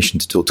having the permission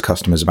to talk to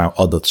customers about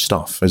other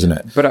stuff, isn't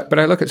it? But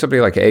I look at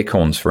somebody like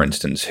Acorns, for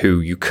instance, who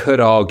you could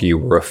argue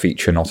were a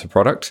feature, not a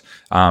product.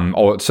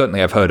 Or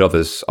certainly I've heard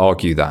others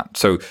argue that.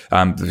 So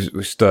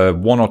it's the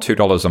 $1 or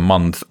 $2 a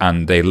month,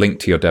 and they link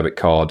to your debit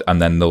card,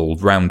 and then they'll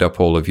round up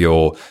all of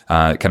your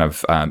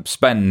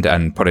spend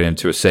and put it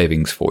into a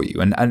savings for you.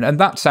 And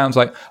that sounds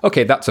like,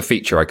 okay, that's a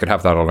feature. I could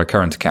have that on a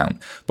current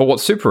account. But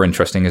what's super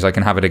interesting is I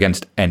can have it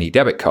against any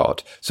debit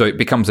card. So it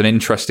becomes an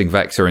interesting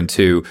vector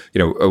into,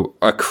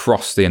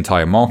 across the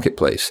entire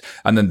marketplace.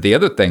 And then the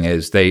other thing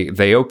is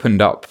they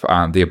opened up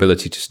the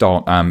ability to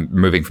start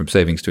moving from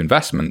savings to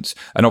investments.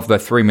 And of their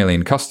 3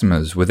 million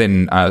customers,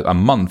 within a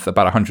month,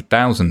 about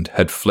 100,000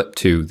 had flipped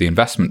to the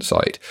investment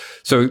side.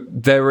 So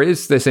there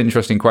is this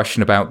interesting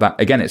question about that.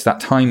 Again, it's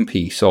that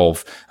timepiece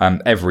of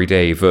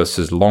everyday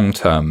versus long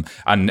term.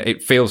 And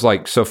it feels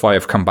like SoFi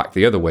have come back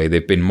the other way.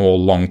 They've been more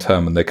long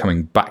term, and they're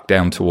coming back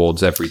down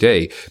towards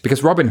everyday,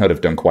 because Robinhood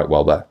have done quite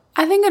well there.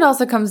 I think it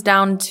also comes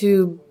down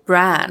to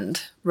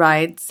brand,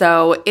 right?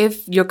 So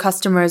if your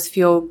customers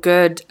feel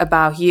good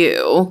about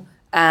you,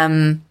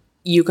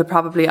 you could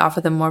probably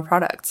offer them more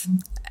products.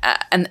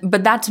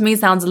 But that to me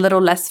sounds a little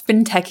less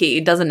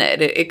fintechy, doesn't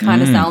it? It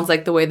kind of sounds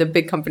like the way the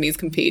big companies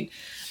compete.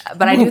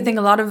 But I do think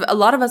a lot of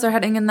us are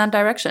heading in that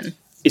direction.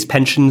 Is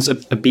pensions a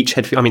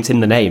beachhead? I mean, it's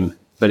in the name,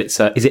 but is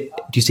it?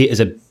 Do you see it as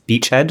a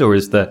beachhead, or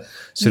is the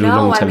sort of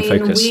long-term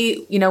focus?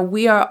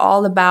 We are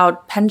all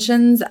about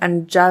pensions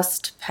and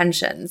just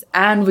pensions,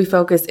 and we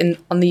focus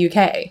on the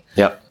UK.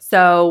 Yeah.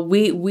 So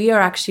we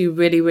are actually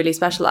really, really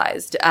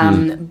specialized.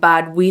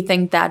 But we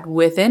think that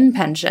within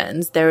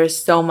pensions, there is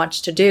so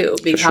much to do,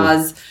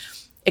 because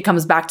it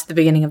comes back to the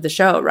beginning of the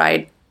show,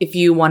 right? If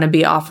you want to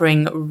be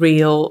offering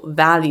real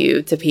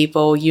value to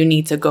people, you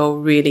need to go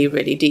really,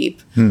 really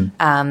deep.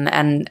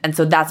 And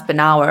so that's been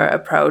our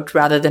approach,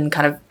 rather than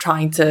kind of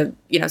trying to,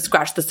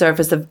 scratch the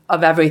surface of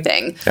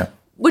everything,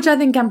 which I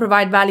think can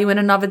provide value in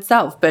and of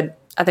itself. But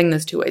I think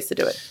there's two ways to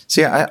do it.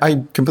 So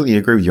I completely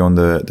agree with you on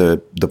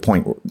the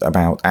point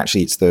about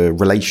actually it's the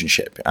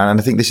relationship. And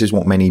I think this is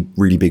what many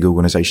really big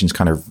organizations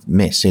kind of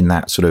miss in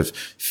that sort of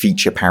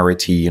feature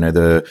parity,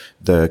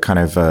 the kind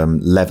of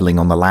leveling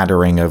on the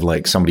laddering of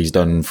like, somebody's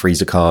done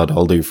Freezer card,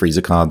 I'll do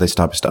Freezer card, this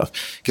type of stuff.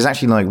 Because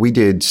actually, like, we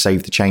did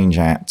Save the Change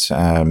at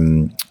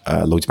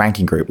Lloyds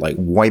Banking Group, like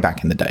way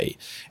back in the day.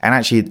 And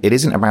actually, it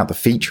isn't about the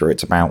feature,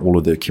 it's about all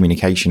of the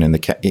communication and the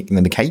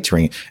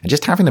catering, and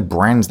just having the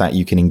brands that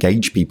you can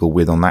engage people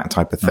with on that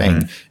type of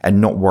thing,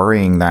 and not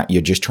worrying that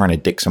you're just trying to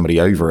dick somebody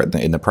over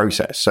in the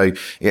process. So,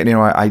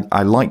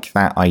 I like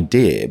that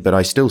idea, but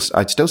I'd still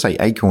say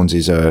Acorns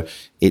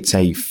it's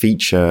a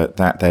feature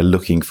that they're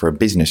looking for a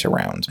business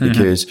around,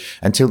 because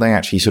until they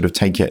actually sort of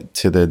take it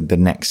to the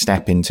next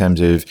step in terms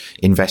of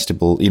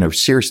investable,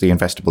 seriously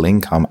investable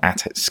income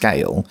at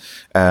scale,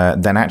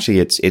 then actually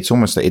it's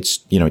almost, it's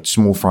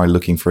small fry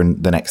looking for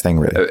the next thing,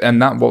 really.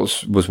 And that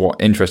was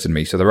what interested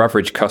me. So their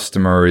average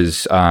customer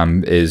is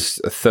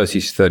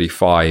 30 to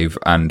 35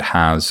 and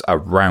has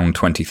around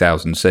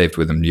 20,000 saved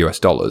with them US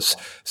dollars.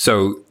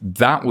 So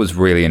that was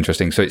really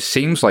interesting. So it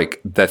seems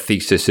like their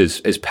thesis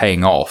is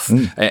paying off.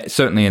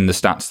 Certainly in the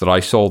stats that I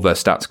saw, their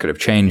stats could have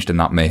changed, and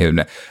that may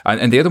have.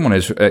 And the other one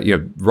is,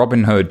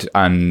 Robinhood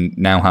and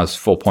now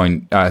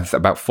has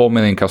about 4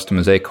 million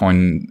customers.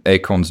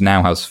 Acorns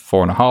now has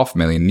 4.5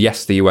 million.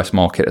 Yes, the US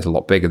market is a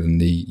lot bigger than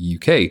the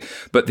UK,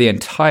 but the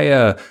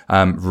entire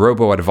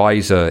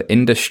robo-advisor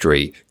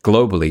industry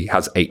globally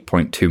has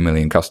 8.2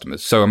 million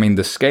customers. So, I mean,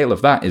 the scale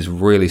of that is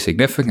really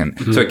significant.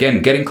 So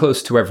again, getting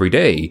close to every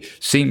day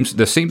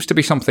there seems to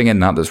be something in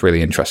that that's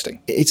really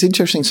interesting. It's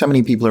interesting so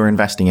many people are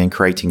investing in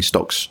creating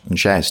stocks and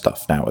share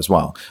stuff now as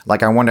well.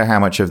 Like, I wonder how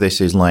much of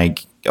this is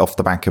like off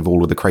the back of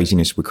all of the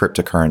craziness with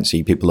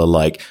cryptocurrency. People are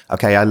like,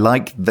 okay, I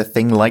like the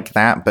thing like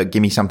that, but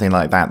give me something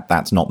like that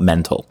that's not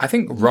mental. I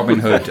think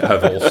Robinhood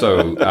have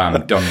also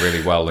done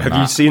really well in that.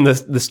 Have you seen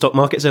the stock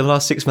markets over the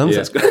last 6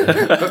 months?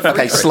 Yeah.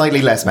 Okay,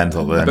 slightly less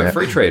mental. But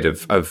Free Trade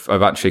have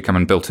actually come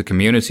and built a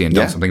community and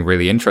done something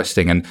really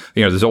interesting. And,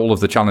 there's all of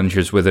the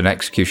challenges with an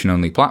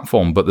execution-only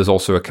platform, but there's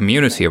also a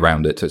community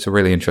around it. So it's a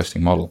really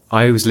interesting model.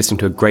 I was listening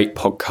to a great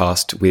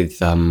podcast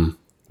with...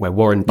 where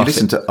Warren Buffett...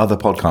 You listen to other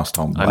podcasts,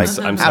 Tom. I'm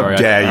sorry. How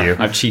dare you?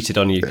 I've cheated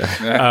on you.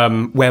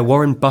 Where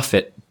Warren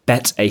Buffett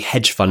bet a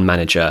hedge fund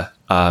manager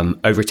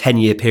over a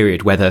 10-year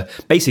period whether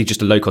basically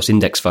just a low-cost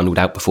index fund would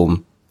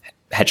outperform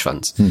hedge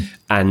funds.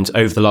 And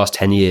over the last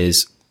 10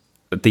 years,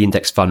 the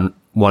index fund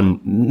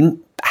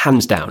won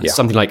hands down. It's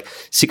something like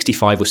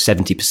 65 or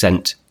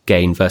 70%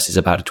 gain versus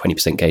about a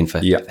 20% gain for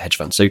hedge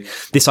funds. So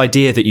this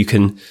idea that you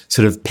can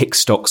sort of pick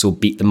stocks or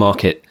beat the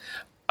market,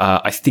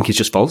 I think is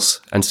just false.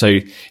 And so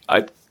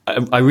I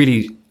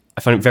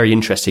find it very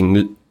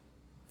interesting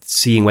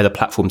seeing where the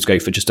platforms go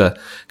for just a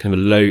kind of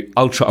a low,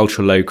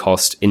 ultra low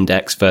cost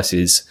index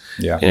versus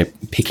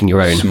picking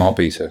your own. Smart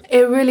beta.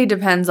 It really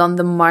depends on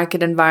the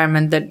market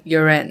environment that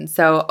you're in.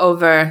 So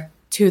over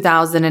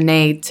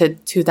 2008 to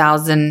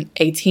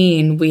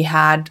 2018, we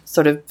had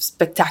sort of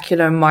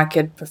spectacular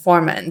market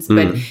performance.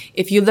 But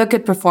if you look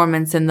at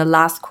performance in the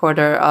last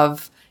quarter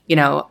of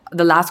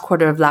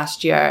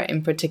last year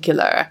in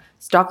particular,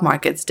 stock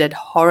markets did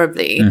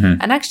horribly,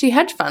 and actually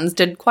hedge funds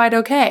did quite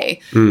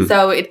okay.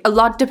 So a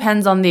lot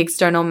depends on the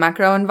external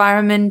macro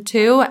environment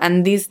too,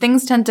 and these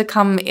things tend to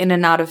come in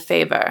and out of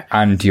favor.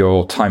 And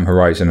your time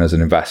horizon as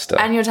an investor.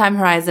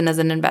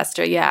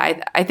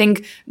 Yeah. I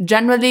think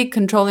generally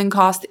controlling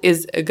cost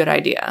is a good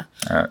idea.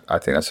 I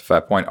think that's a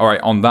fair point. All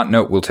right, on that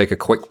note, we'll take a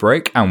quick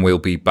break and we'll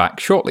be back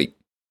shortly.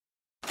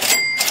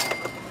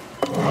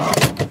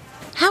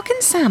 How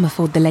can Sam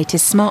afford the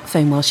latest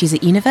smartphone while she's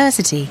at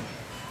university?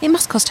 It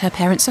must cost her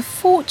parents a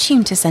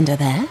fortune to send her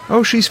there.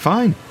 Oh, she's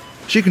fine.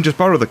 She can just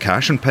borrow the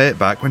cash and pay it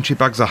back when she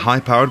bags a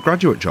high-powered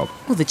graduate job.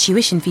 Well, the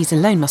tuition fees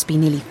alone must be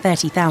nearly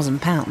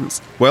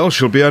 £30,000. Well,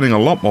 she'll be earning a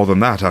lot more than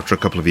that after a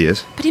couple of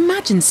years. But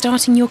imagine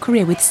starting your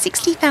career with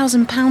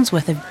 £60,000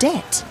 worth of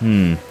debt.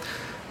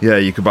 Yeah,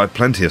 you could buy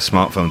plenty of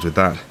smartphones with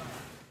that.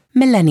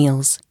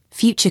 Millennials,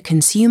 future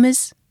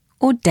consumers,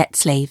 or debt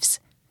slaves.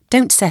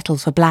 Don't settle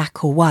for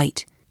black or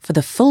white. For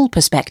the full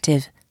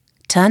perspective,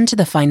 turn to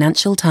the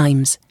Financial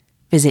Times.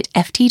 Visit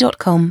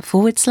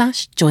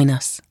ft.com/join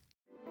us.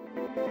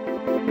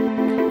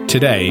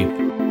 Today,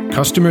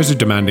 customers are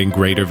demanding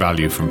greater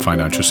value from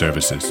financial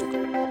services.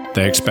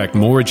 They expect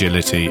more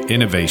agility,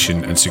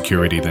 innovation, and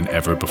security than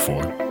ever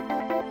before.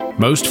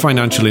 Most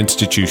financial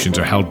institutions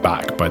are held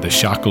back by the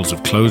shackles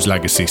of closed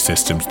legacy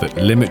systems that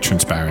limit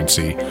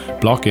transparency,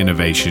 block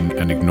innovation,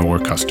 and ignore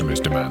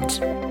customers' demands.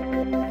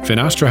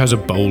 Finastra has a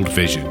bold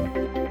vision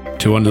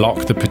to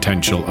unlock the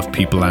potential of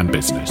people and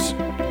business.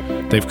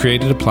 They've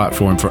created a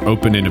platform for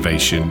open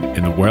innovation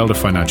in the world of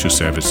financial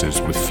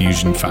services with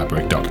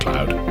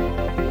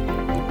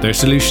FusionFabric.cloud. Their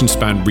solutions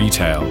span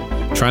retail,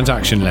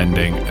 transaction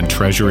lending, and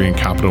treasury and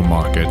capital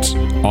markets,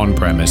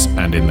 on-premise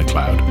and in the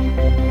cloud.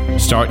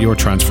 Start your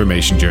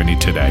transformation journey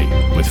today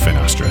with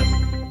Finastra.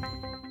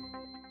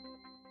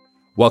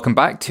 Welcome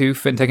back to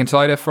FinTech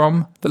Insider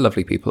from the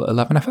lovely people at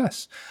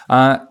 11FS.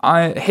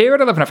 Here at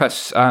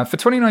 11FS, for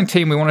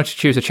 2019, we wanted to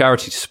choose a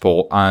charity to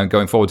support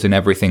going forwards in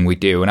everything we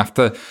do. And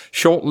after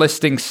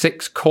shortlisting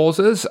 6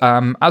 causes,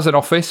 as an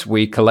office,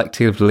 we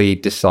collectively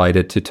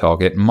decided to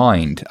target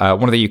Mind,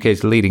 one of the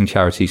UK's leading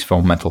charities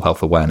for mental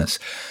health awareness.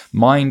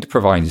 Mind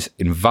provides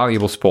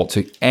invaluable support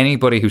to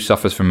anybody who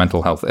suffers from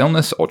mental health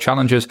illness or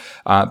challenges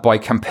by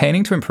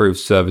campaigning to improve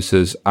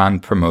services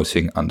and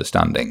promoting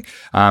understanding.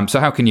 So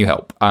how can you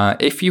help?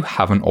 If you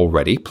haven't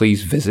already,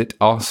 please visit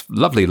our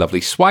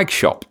lovely swag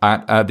shop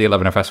at the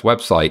 11FS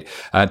website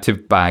to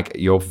bag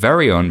your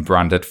very own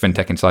branded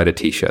FinTech Insider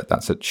t-shirt.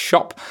 That's at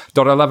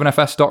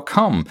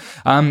shop.11fs.com.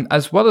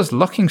 As well as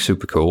looking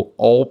super cool,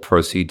 all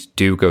proceeds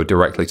do go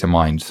directly to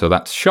Mind. So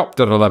that's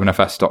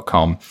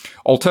shop.11fs.com.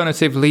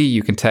 Alternatively,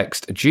 you can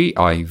text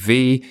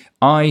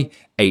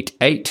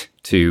GIVI88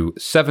 to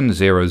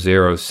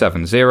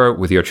 70070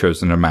 with your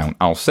chosen amount.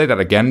 I'll say that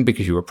again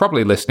because you were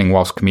probably listening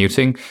whilst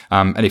commuting.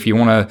 And if you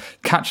want to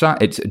catch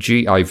that, it's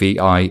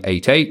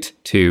GIVI88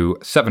 to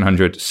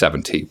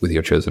 770 with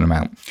your chosen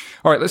amount.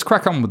 All right, let's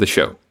crack on with the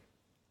show.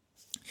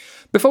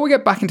 Before we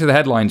get back into the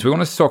headlines, we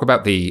want to talk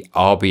about the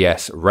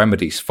RBS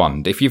Remedies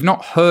Fund. If you've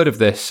not heard of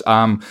this,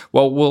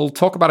 we'll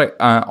talk about it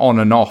on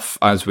and off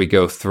as we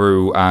go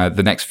through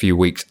the next few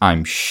weeks,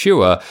 I'm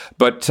sure.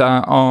 But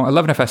our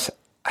 11FS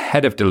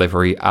head of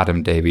delivery,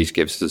 Adam Davies,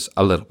 gives us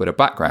a little bit of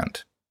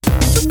background.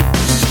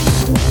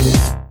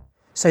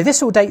 So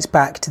this all dates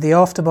back to the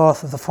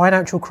aftermath of the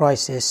financial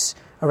crisis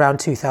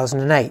around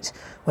 2008,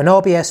 when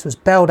RBS was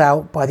bailed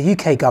out by the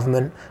UK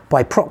government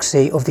by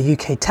proxy of the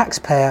UK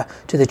taxpayer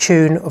to the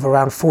tune of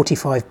around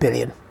 45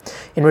 billion.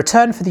 In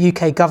return for the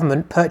UK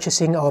government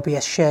purchasing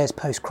RBS shares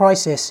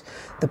post-crisis,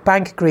 the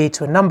bank agreed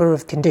to a number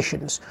of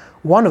conditions,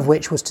 one of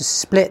which was to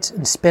split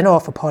and spin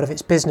off a part of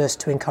its business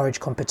to encourage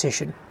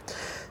competition.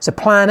 So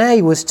plan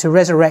A was to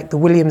resurrect the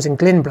Williams and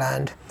Glyn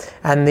brand,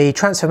 and the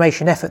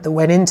transformation effort that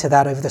went into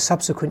that over the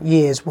subsequent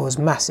years was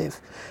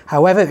massive.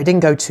 However, it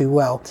didn't go too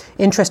well.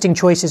 Interesting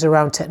choices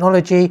around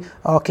technology,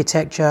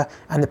 architecture,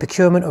 and the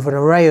procurement of an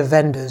array of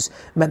vendors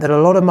meant that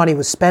a lot of money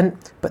was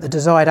spent, but the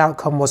desired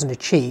outcome wasn't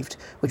achieved,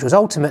 which was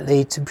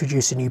ultimately to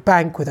produce a new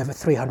bank with over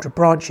 300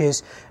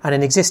 branches and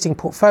an existing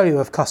portfolio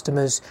of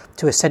customers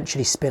to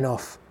essentially spin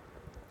off.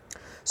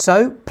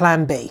 So,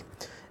 plan B,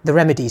 the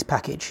remedies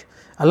package.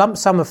 A lump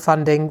sum of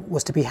funding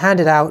was to be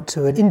handed out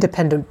to an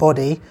independent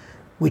body,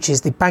 which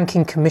is the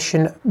Banking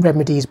Commission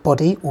Remedies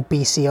Body, or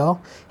BCR,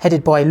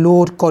 headed by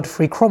Lord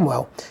Godfrey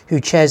Cromwell, who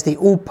chairs the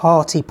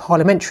all-party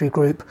parliamentary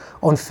group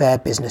on fair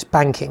business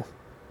banking.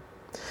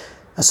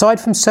 Aside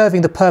from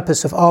serving the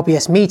purpose of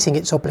RBS meeting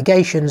its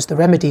obligations, the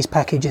remedies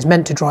package is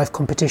meant to drive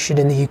competition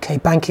in the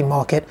UK banking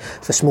market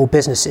for small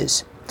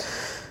businesses.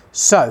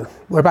 So,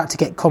 we're about to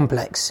get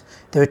complex.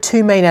 There are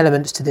two main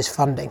elements to this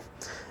funding.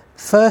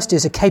 First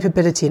is a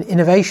capability and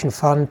innovation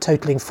fund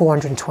totaling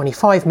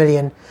 425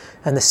 million,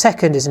 and the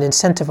second is an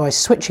incentivised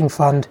switching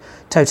fund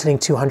totaling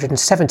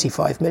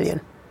 275 million.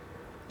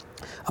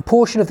 A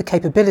portion of the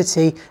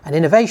capability and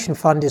innovation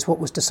fund is what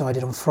was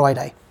decided on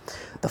Friday.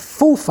 The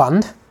full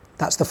fund,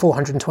 that's the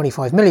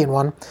 425 million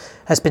one,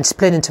 has been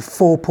split into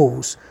 4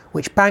 pools,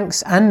 which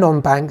banks and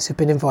non-banks have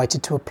been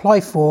invited to apply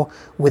for,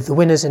 with the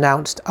winners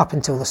announced up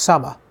until the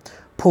summer.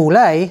 Pool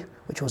A,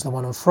 which was the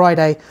one on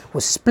Friday,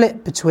 was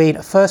split between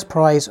a first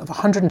prize of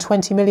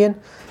 120 million,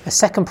 a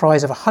second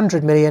prize of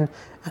 100 million,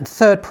 and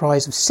third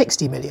prize of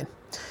 60 million.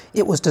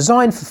 It was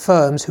designed for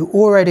firms who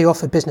already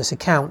offer business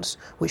accounts,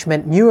 which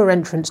meant newer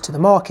entrants to the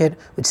market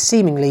would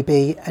seemingly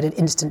be at an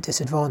instant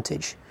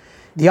disadvantage.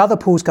 The other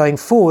pools going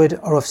forward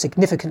are of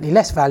significantly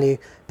less value,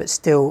 but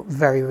still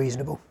very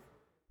reasonable.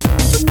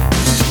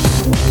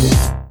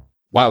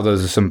 Wow,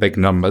 those are some big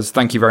numbers.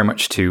 Thank you very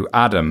much to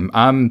Adam.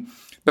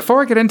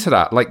 Before I get into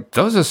that,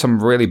 those are some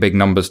really big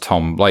numbers,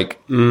 Tom.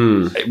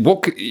 You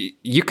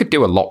could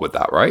do a lot with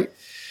that, right?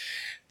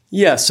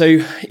 Yeah,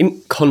 so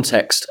in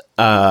context,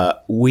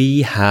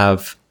 we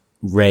have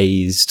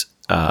raised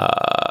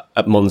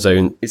at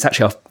Monzo, it's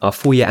actually our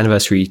 4-year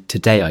anniversary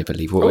today, I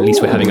believe, or at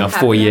least we're having our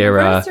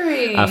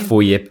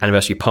 4-year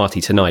anniversary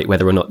party tonight,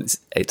 whether or not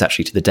it's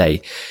actually to the day.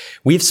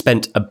 We've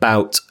spent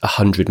about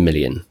 100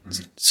 million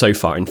so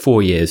far in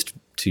 4 years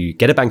to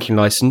get a banking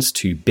license,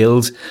 to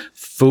build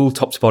full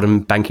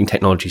top-to-bottom banking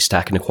technology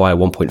stack and acquire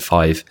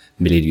 1.5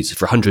 million users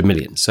for 100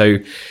 million. So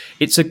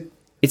it's a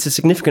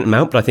significant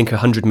amount, but I think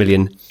 100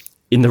 million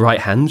in the right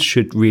hands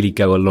should really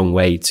go a long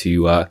way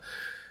to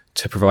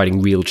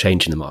providing real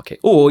change in the market.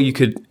 Or you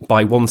could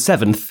buy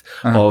 1/7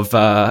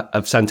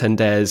 of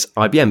Santander's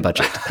IBM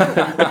budget.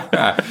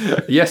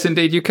 Yes,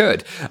 indeed, you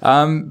could.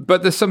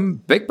 But there's some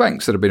big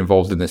banks that have been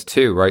involved in this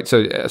too, right?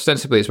 So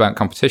ostensibly it's about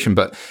competition,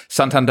 but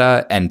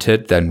Santander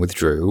entered, then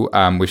withdrew.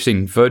 We've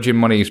seen Virgin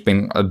Money's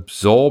been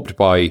absorbed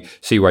by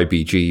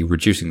CYBG,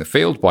 reducing the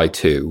field by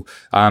 2.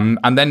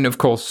 And then, of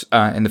course,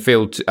 in the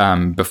field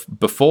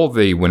before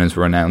the winners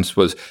were announced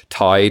was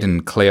Tide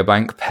and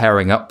Clearbank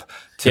pairing up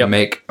to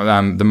make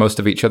the most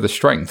of each other's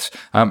strengths.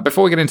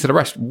 Before we get into the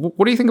rest,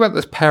 what do you think about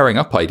this pairing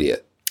up idea?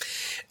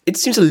 It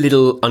seems a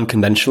little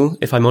unconventional,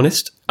 if I'm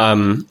honest.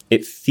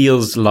 It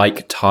feels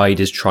like Tide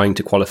is trying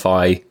to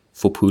qualify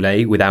for Pool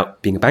A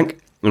without being a bank.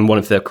 And one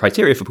of the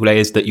criteria for Pool A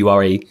is that you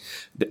are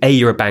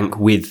you're a bank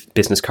with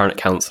business current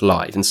accounts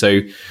live. And so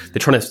they're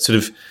trying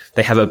to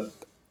they have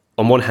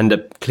on one hand, a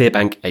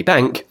Clearbank, a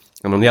bank,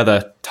 and on the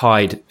other,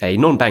 Tide, a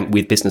non-bank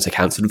with business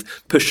accounts, sort of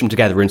push them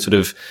together and sort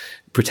of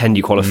pretend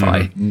you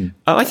qualify.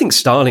 I think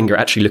Starling are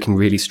actually looking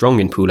really strong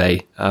in Pool A.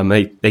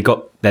 They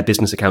got their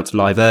business accounts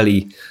live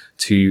early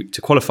to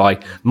qualify.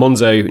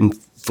 Monzo, in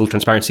full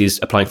transparency, is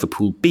applying for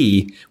Pool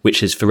B,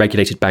 which is for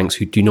regulated banks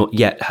who do not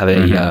yet have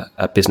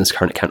a business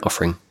current account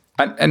offering.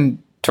 And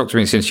talk to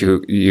me, since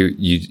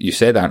you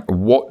say that,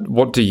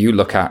 what do you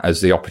look at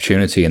as the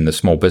opportunity in the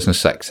small business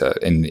sector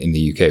in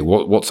the UK?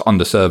 What's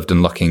underserved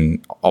and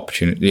looking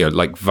opportunity,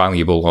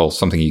 valuable, or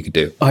something you could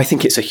do? I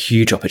think it's a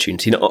huge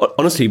opportunity.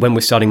 Honestly, when we're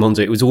starting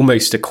Monzo, it was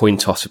almost a coin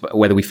toss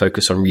whether we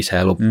focus on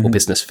retail or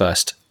business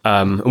first.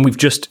 And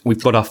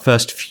we've got our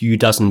first few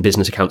dozen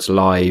business accounts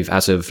live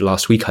as of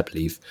last week, I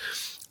believe.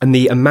 And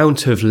the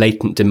amount of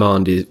latent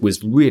demand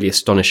was really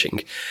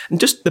astonishing. And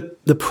just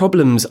the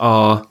problems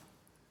are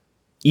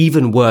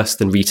even worse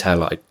than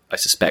retail, I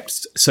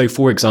suspect. So,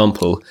 for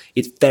example,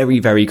 it's very,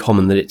 very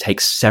common that it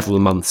takes several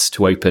months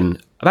to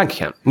open a bank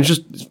account. And it's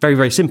very,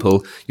 very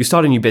simple. You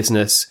start a new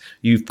business,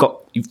 you've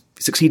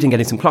succeeded in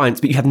getting some clients,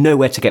 but you have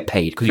nowhere to get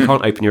paid because you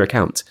can't open your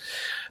account.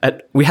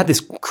 We had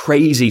this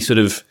crazy sort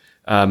of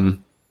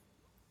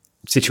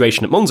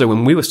situation at Monzo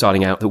when we were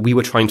starting out that we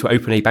were trying to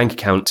open a bank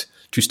account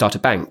to start a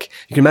bank.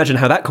 You can imagine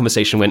how that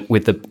conversation went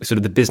with the sort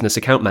of the business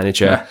account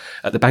manager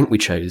at the bank we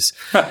chose.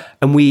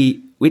 And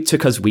it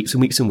took us weeks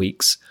and weeks and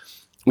weeks.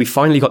 We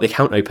finally got the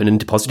account open and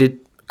deposited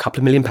a couple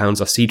of £1 million,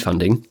 our seed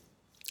funding.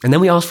 And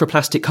then we asked for a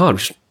plastic card,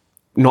 which is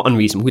not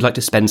unreasonable. We'd like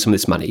to spend some of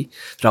this money.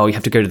 But, you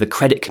have to go to the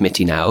credit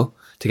committee now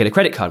to get a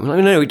credit card. We're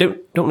like, no, we don't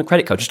want a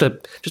credit card. Just a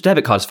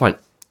debit card is fine.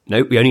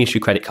 No, we only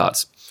issue credit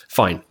cards.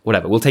 Fine,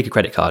 whatever. We'll take a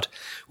credit card.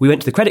 We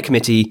went to the credit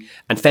committee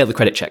and failed the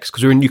credit checks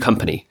because we're a new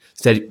company.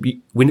 Said,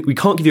 we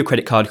can't give you a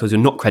credit card because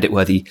you're not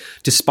creditworthy,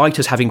 despite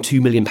us having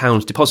 £2 million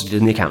deposited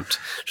in the account.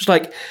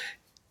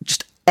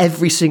 Just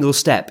every single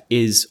step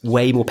is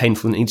way more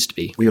painful than it needs to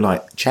be. Were you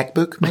like,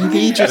 checkbook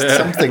maybe? Just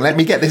something, let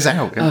me get this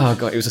out. Oh,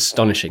 God, it was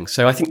astonishing.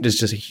 So I think there's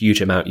just a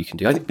huge amount you can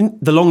do. I think in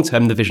the long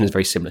term, the vision is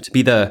very similar, to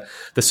be the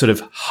sort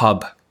of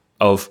hub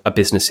of a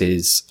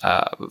business's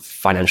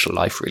financial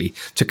life, really,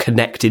 to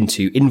connect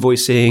into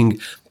invoicing,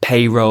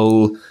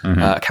 payroll,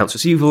 accounts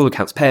receivable,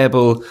 accounts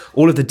payable,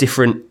 all of the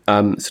different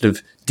sort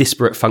of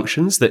disparate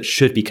functions that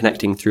should be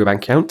connecting through a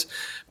bank account.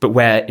 But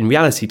where in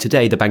reality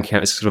today, the bank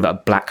account is sort of a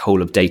black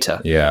hole of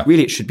data. Yeah.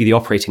 Really, it should be the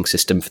operating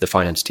system for the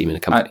finance team in a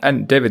company.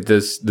 And David,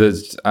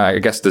 there's I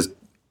guess there's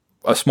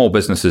a small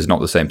business is not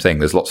the same thing.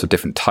 There's lots of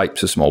different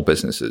types of small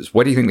businesses.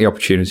 Where do you think the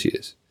opportunity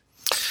is?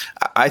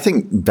 I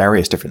think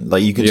various different,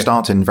 like you can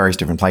start in various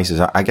different places.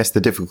 I guess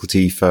the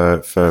difficulty for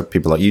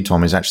people like you,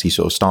 Tom, is actually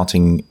sort of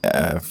starting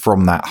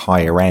from that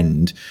higher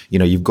end. You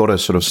know, you've got to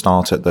sort of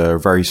start at the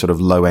very sort of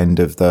low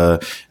end of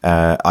the,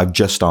 I've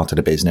just started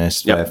a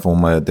business,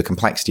 therefore the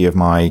complexity of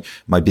my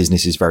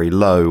business is very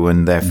low,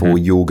 and therefore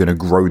you're going to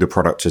grow the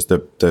product as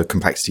the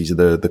complexities of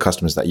the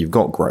customers that you've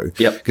got grow.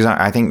 Because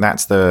I think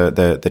that's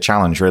the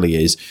challenge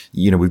really is,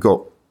 you know, we've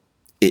got,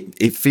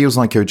 it feels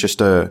like you're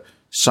just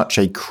such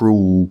a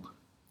cruel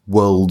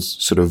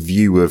world's sort of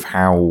view of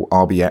how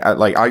RBA,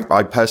 like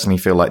I personally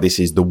feel like this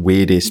is the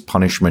weirdest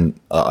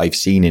punishment I've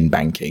seen in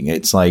banking.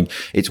 It's like,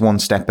 it's one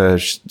step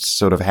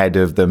sort of ahead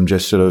of them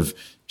just sort of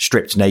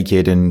stripped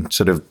naked and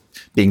sort of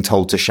being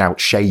told to shout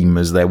shame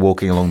as they're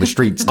walking along the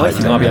streets. I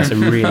think RBS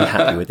are really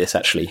happy with this,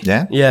 actually.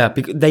 Yeah? Yeah,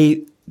 because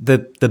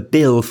the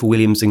bill for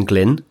Williams and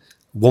Glyn,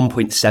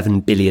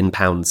 £1.7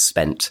 billion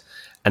spent.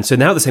 And so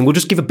now they're saying, we'll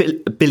just give a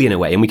billion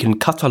away and we can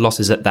cut our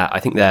losses at that. I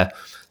think they're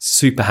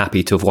super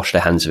happy to have washed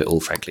their hands of it all,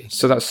 frankly.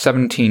 So that's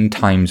 17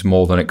 times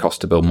more than it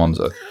cost to build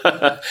Monzo.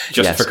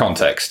 Just for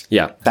context.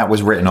 Yeah. That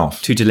was written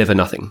off. To deliver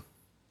nothing.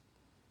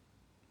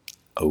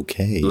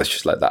 Okay. Let's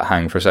just let that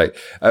hang for a sec.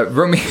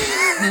 Romy,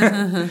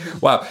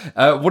 wow.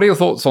 What are your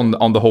thoughts on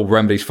the whole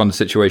remedies fund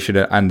situation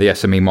and the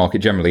SME market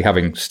generally,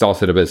 having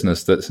started a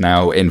business that's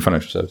now in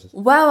financial services?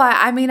 Well,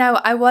 I mean,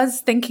 I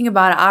was thinking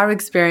about our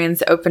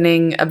experience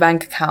opening a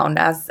bank account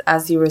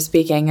as you were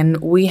speaking, and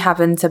we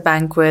happen to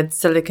bank with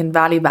Silicon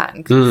Valley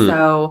Bank.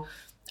 So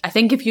I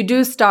think if you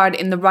do start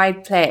in the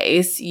right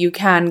place, you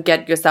can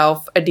get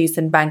yourself a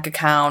decent bank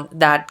account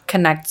that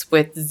connects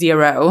with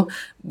Zero,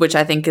 which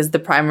I think is the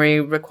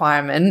primary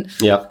requirement.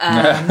 Yeah.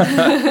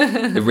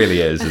 It really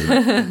is, isn't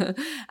it?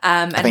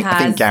 I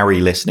think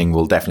Gary listening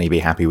will definitely be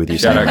happy with you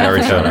saying that.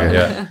 Gary Turner,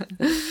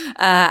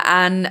 yeah.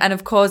 And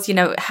of course, you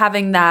know,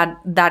 having that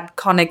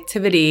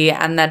connectivity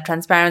and that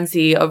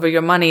transparency over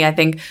your money, I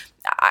think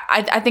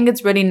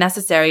it's really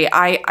necessary.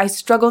 I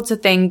struggle to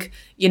think,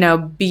 you know,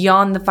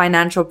 beyond the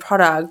financial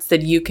products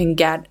that you can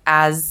get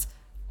as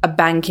a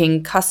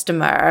banking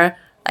customer,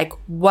 like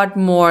what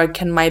more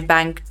can my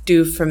bank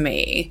do for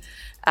me?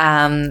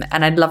 And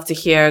I'd love to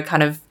hear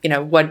kind of, you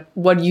know,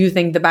 what you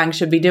think the bank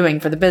should be doing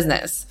for the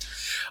business.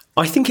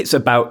 I think it's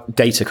about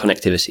data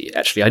connectivity,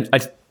 actually.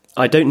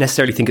 I don't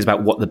necessarily think it's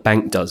about what the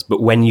bank does,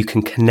 but when you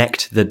can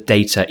connect the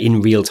data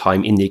in real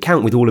time in the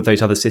account with all of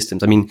those other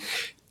systems. I mean,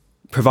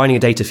 providing a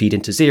data feed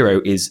into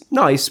Zero is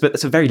nice, but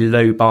that's a very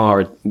low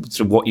bar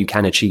sort of what you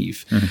can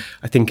achieve.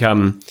 I think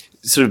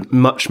sort of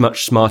much,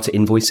 much smarter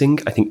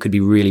invoicing, I think, could be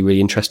really, really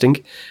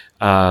interesting.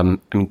 I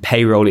mean,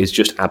 payroll is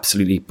just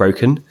absolutely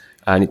broken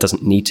and it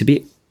doesn't need to be.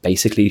 It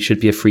basically should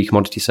be a free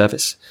commodity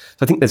service. So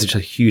I think there's just a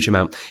huge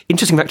amount.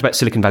 Interesting fact about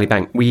Silicon Valley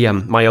Bank. We,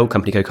 my old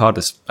company,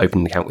 GoCardless,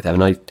 opened an account with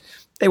them and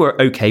they were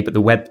okay, but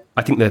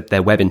I think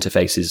their web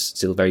interface is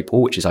still very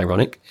poor, which is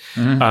ironic.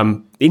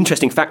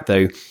 Interesting fact,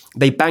 though,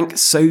 they bank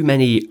so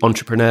many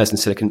entrepreneurs in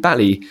Silicon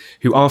Valley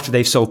who, after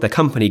they've sold their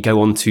company,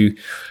 go on to,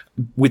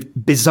 with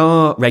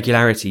bizarre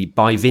regularity,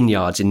 buy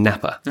vineyards in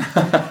Napa.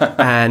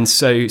 And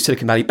so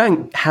Silicon Valley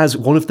Bank has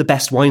one of the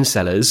best wine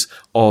cellars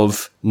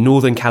of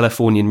Northern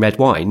Californian red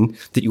wine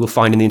that you will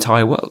find in the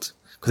entire world.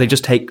 Because they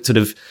just take sort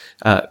of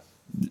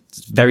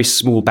very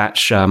small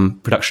batch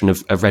production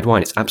of red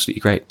wine. It's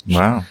absolutely great.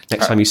 Wow.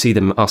 Next time you see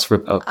them, ask for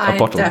a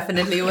bottle. I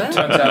definitely will.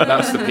 Turns out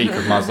that's the peak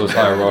of Maslow's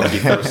hierarchy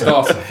for a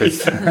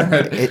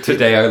starter.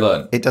 Today I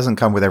learned. It doesn't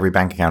come with every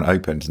bank account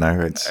opened. No,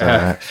 it's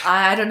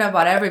I don't know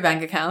about every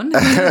bank account.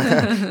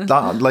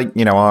 like,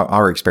 you know,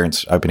 our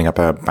experience opening up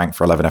a bank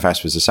for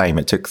 11FS was the same.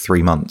 It took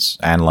 3 months,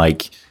 and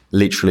like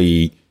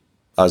literally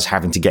us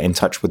having to get in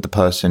touch with the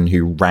person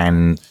who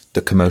ran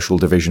the commercial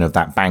division of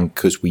that bank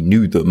because we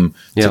knew them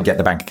to get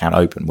the bank account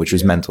open, which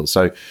was mental.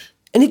 So,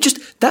 and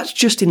that's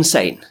just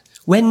insane.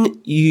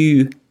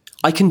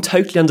 I can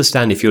totally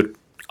understand if you're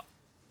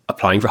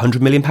applying for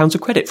 £100 million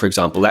of credit, for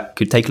example, that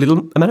could take a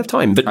little amount of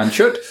time. But And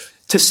should.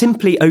 To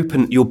simply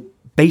open your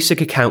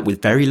basic account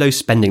with very low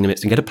spending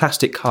limits and get a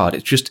plastic card,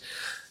 it's just,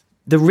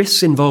 the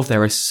risks involved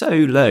there are so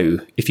low.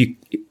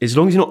 As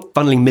long as you're not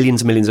funneling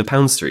millions and millions of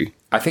pounds through.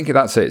 I think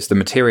that's it. It's the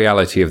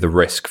materiality of the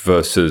risk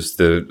versus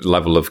the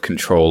level of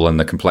control and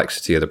the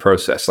complexity of the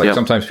process. Like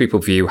sometimes people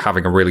view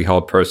having a really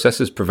hard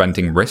process as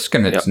preventing risk,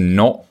 and it's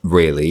not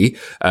really.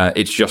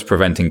 It's just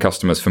preventing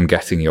customers from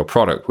getting your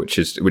product, which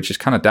is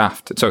kind of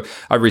daft. So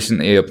I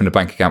recently opened a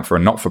bank account for a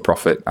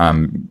not-for-profit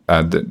that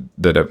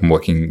I'm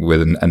working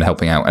with and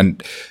helping out,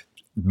 and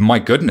my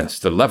goodness,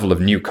 the level of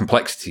new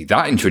complexity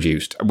that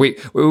introduced. We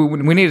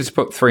needed to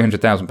put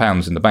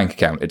 £300,000 in the bank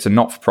account. It's a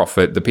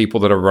not-for-profit. The people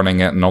that are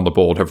running it and on the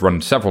board have run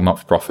several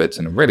not-for-profits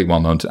and are really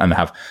well-known and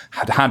have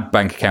had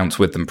bank accounts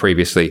with them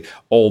previously.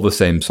 All the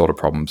same sort of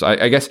problems.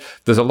 I guess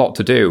there's a lot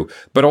to do.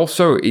 But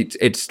also,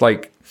 it's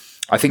like,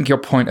 I think your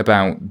point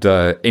about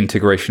the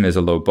integration is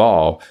a low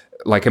bar.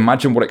 Like,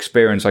 imagine what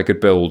experience I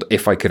could build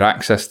if I could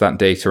access that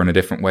data in a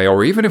different way,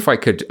 or even if I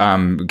could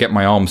get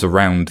my arms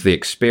around the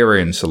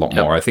experience a lot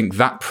more. I think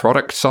that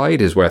product side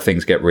is where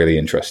things get really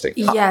interesting.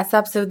 Yes,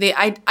 absolutely.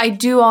 I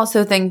do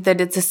also think that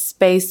it's a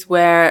space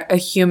where a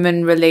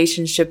human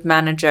relationship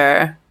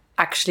manager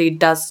actually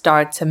does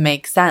start to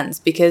make sense,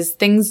 because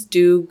things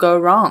do go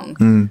wrong.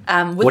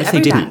 What if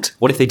they didn't?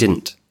 What if they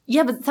didn't?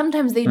 Yeah, but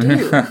sometimes they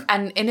do.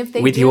 and if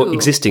they with do, your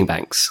existing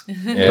banks.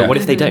 But what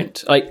if they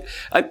don't? I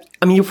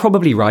mean, you're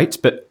probably right,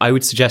 but I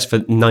would suggest for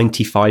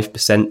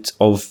 95%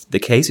 of the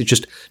case,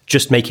 it's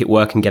just make it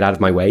work and get out of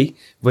my way.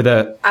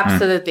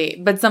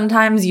 Absolutely. But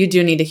sometimes you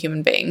do need a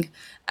human being.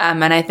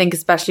 And I think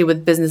especially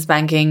with business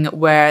banking,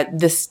 where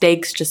the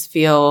stakes just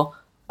feel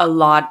a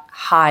lot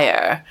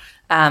higher,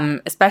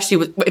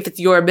 especially if it's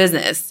your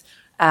business.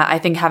 I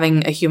think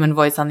having a human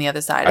voice on the other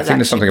side. I think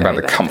there's something about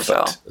the beneficial.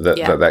 comfort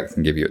that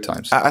can give you at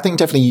times. I think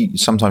definitely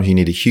sometimes you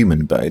need a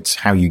human, but it's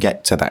how you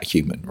get to that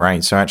human,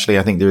 right? So actually,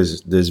 I think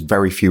there's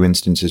very few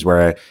instances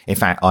where, in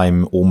fact,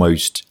 I'm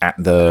almost at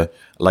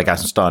I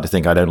started to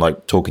think I don't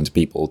like talking to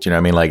people. Do you know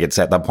what I mean? Like, it's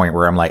at that point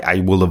where I'm like,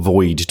 I will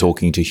avoid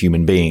talking to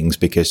human beings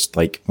because,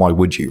 like, why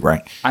would you,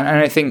 right? And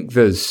I think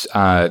there's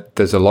a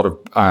lot of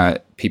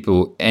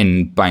people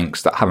in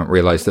banks that haven't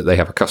realized that they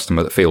have a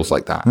customer that feels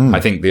like that.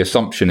 I think the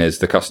assumption is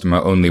the customer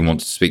only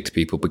wants to speak to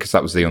people because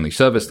that was the only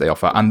service they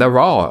offer. And there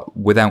are,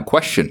 without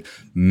question,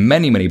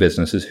 many, many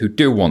businesses who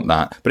do want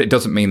that, but it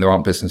doesn't mean there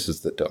aren't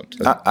businesses that don't.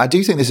 I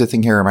do think there's a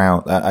thing here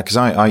about, because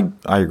I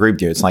agree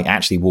with you. It's like,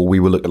 actually, well,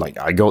 we were looking like,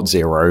 I got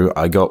Zero,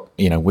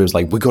 we was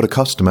like, we got a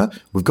customer,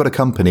 we've got a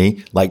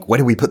company, like, where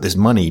do we put this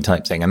money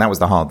type thing? And that was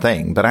the hard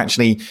thing. But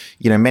actually,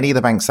 many of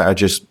the banks that are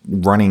just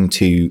running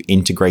to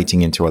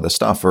integrating into other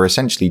stuff are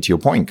essentially, to your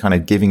point, kind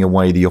of giving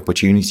away the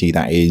opportunity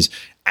that is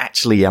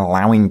actually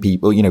allowing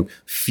people,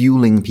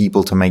 fueling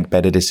people to make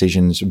better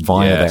decisions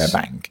via their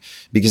bank.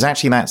 Because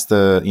actually that's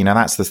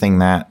the thing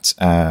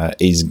that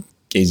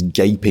is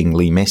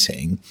gapingly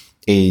missing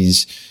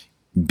is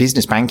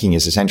business banking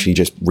is essentially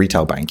just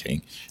retail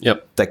banking.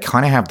 Yep. They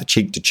kind of have the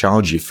cheek to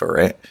charge you for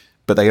it,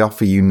 but they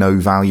offer you no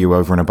value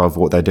over and above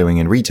what they're doing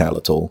in retail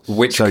at all.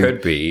 Which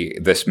could be,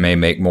 this may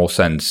make more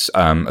sense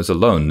as a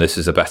loan. This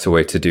is a better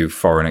way to do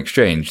foreign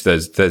exchange.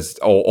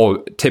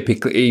 Or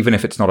typically, even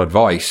if it's not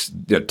advice,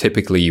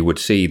 typically you would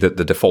see that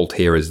the default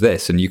here is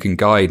this, and you can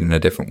guide in a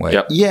different way.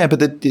 Yep. Yeah, but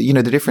the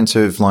difference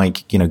of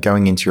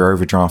going into your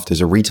overdraft as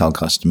a retail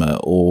customer,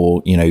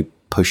 or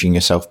pushing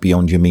yourself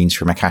beyond your means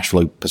from a cash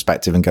flow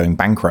perspective and going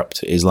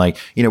bankrupt is like,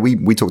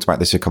 we talked about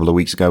this a couple of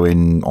weeks ago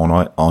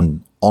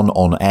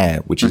on air,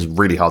 which is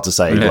really hard to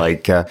say.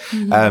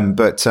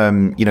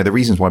 The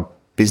reasons why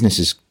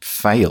businesses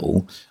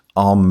fail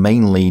are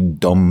mainly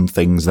dumb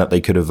things that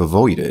they could have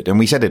avoided. And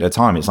we said at a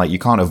time, it's like, you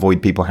can't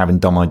avoid people having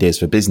dumb ideas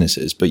for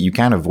businesses, but you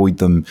can avoid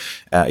them.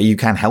 You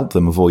can help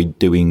them avoid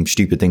doing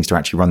stupid things to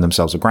actually run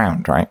themselves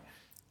aground, right?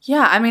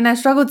 Yeah, I mean, I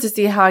struggle to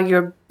see how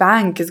your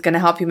bank is going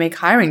to help you make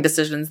hiring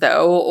decisions,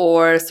 though,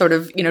 or sort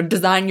of,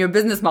 design your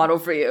business model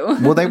for you.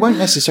 Well, they won't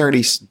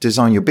necessarily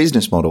design your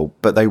business model,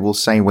 but they will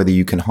say whether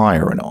you can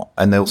hire or not.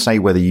 and they'll say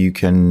whether you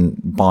can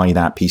buy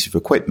that piece of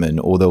equipment,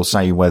 or they'll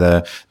say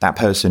whether that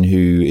person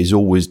who is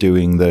always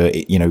doing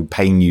the,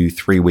 paying you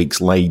 3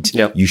 weeks late,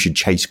 you should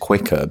chase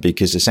quicker,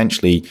 because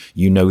essentially,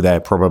 they're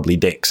probably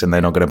dicks and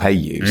they're not going to pay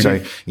you. So,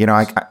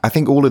 I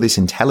think all of this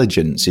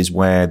intelligence is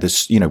where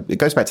this, it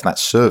goes back to that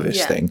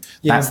service thing.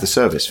 Yeah. That's the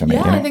service for me.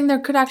 Yeah, I think there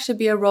could actually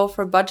be a role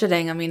for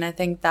budgeting. I mean, I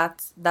think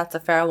that's a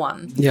fair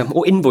one. Yeah,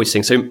 or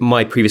invoicing. So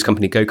my previous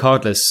company, Go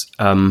Cardless,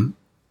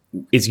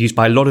 is used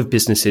by a lot of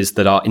businesses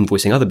that are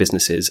invoicing other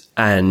businesses.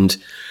 And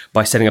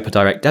by setting up a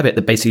direct debit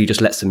that basically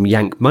just lets them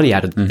yank money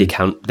out of the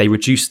account, they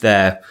reduce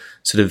their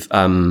sort of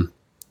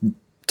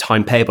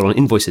time payable on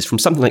invoices from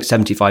something like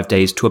 75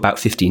 days to about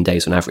 15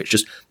 days on average,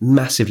 just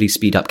massively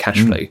speed up cash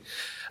flow.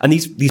 And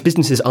these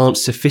businesses aren't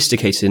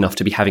sophisticated enough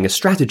to be having a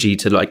strategy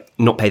to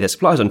not pay their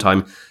suppliers on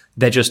time.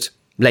 They're just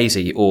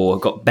lazy or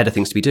got better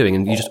things to be doing,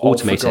 and you just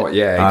automate it.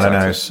 Yeah, exactly. I don't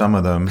know, some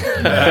of them.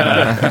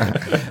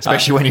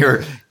 Especially when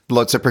you're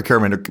lots of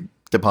procurement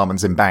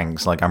departments in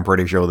banks, I'm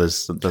pretty sure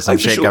there's some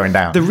shit going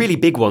down. The really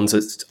big ones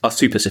are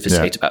super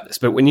sophisticated about this,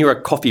 but when you're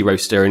a coffee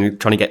roaster and you're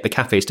trying to get the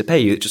cafes to pay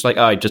you, it's just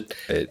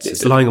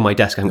it's lying on my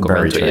desk. I haven't got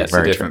around to it yet. It's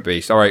a different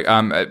beast. All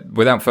right,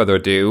 without further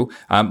ado,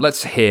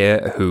 let's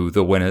hear who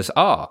the winners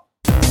are.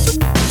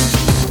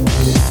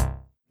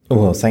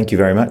 Well, thank you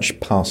very much,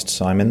 past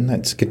Simon.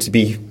 It's good to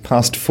be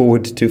passed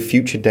forward to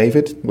future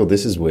David. Well,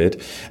 this is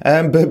weird.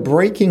 But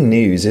breaking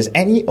news, as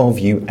any of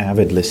you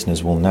avid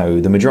listeners will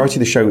know, the majority of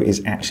the show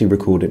is actually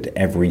recorded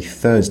every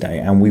Thursday.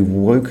 And we've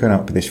woken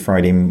up this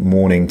Friday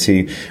morning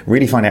to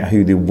really find out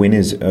who the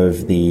winners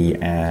of the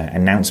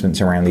announcements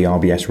around the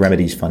RBS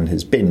Remedies Fund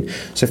has been.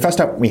 So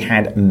first up, we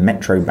had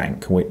Metro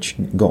Bank, which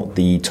got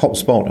the top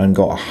spot and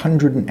got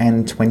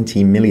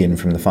 120 million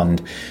from the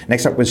fund.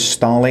 Next up was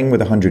Starling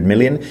with 100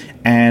 million.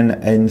 And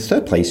in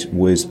third place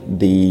was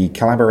the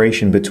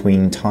collaboration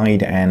between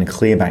Tide and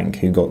Clearbank,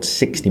 who got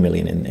 60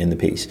 million in the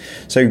piece.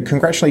 So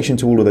congratulations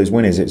to all of those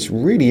winners. It's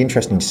really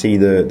interesting to see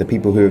the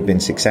people who have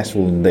been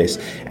successful in this,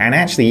 and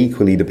actually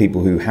equally the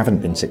people who haven't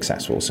been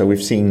successful. So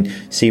we've seen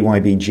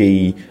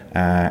CYBG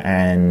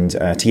and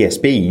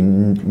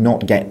TSB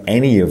not get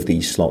any of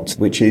these slots,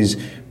 which is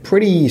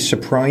pretty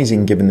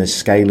surprising given the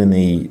scale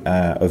in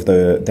of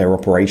their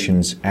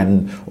operations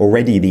and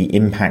already the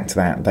impact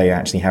that they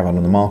actually have on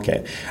the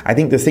market. I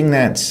think the thing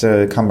that's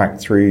come back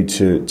through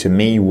to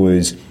me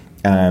was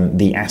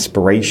the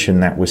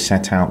aspiration that was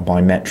set out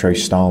by Metro,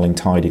 Starling,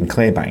 Tide and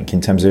Clearbank in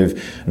terms of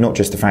not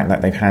just the fact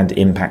that they've had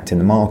impact in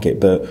the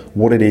market, but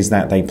what it is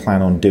that they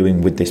plan on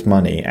doing with this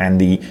money and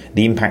the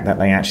impact that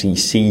they actually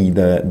see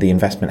the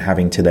investment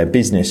having to their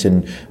business,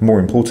 and more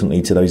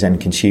importantly to those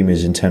end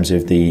consumers in terms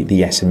of the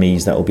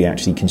SMEs that will be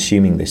actually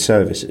consuming these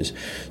services.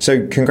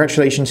 So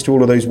congratulations to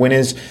all of those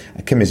winners,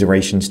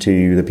 commiserations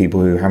to the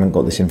people who haven't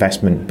got this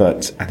investment,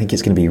 but I think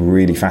it's going to be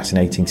really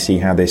fascinating to see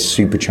how this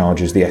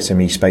supercharges the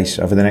SME space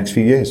over the next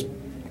few years.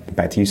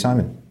 Back to you,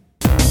 Simon.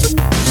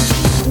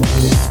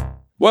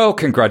 Well,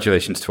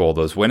 congratulations to all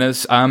those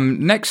winners.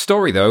 Next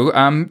story,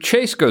 though.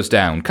 Chase goes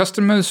down.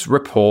 Customers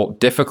report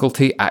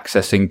difficulty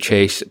accessing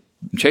Chase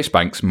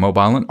Bank's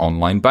mobile and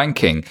online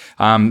banking.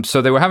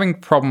 So they were having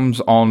problems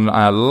on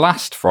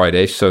last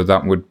Friday. So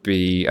that would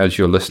be, as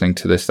you're listening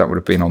to this, that would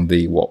have been on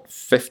the,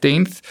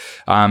 15th?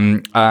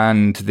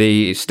 And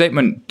the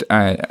statement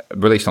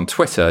released on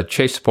Twitter,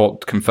 Chase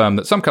Support confirmed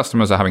that some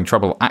customers are having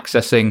trouble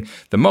accessing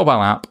the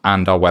mobile app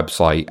and our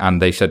website.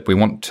 And they said, we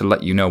want to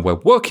let you know we're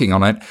working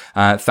on it.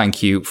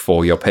 Thank you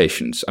for your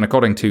patience. And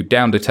according to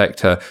Down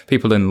Detector,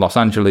 people in Los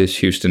Angeles,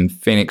 Houston,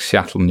 Phoenix,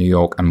 Seattle, New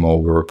York, and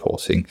more were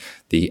reporting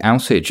the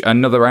outage.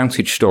 Another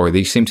outage story.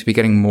 These seem to be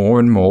getting more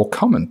and more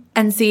common.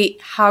 And see,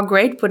 how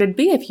great would it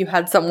be if you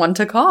had someone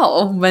to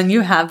call when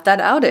you have that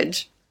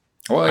outage?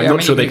 Well, I'm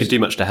not sure they could do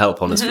much to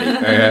help, honestly.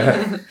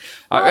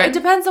 Well, it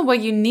depends on what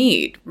you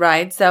need,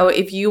 right? So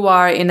if you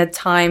are in a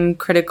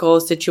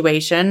time-critical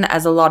situation,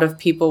 as a lot of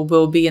people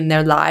will be in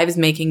their lives,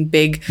 making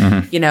big,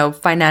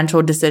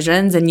 financial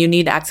decisions, and you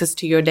need access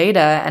to your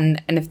data,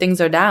 and if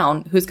things are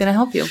down, who's going to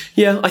help you?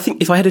 Yeah, I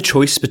think if I had a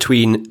choice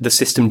between the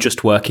system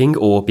just working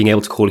or being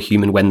able to call a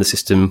human when the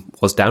system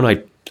was down,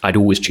 I'd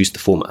always choose the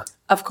former.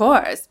 Of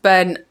course,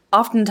 but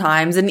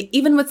oftentimes, and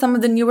even with some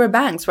of the newer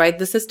banks, right,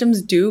 the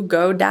systems do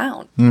go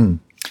down.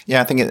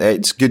 Yeah, I think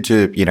it's good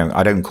to,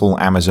 I don't call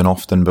Amazon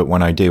often, but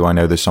when I do, I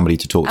know there's somebody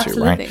to talk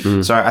to, right?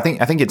 So I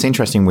think it's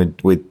interesting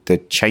with the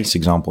Chase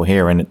example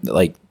here, and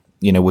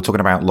we're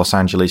talking about Los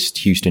Angeles,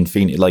 Houston,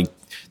 Phoenix,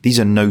 these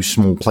are no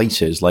small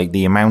places.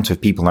 The amount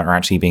of people that are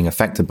actually being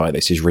affected by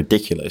this is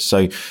ridiculous.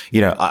 So,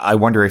 I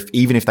wonder if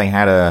even if they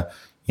had a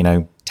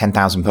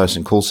 10,000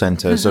 person call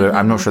center, so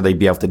I'm not sure they'd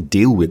be able to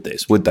deal with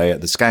this, would they,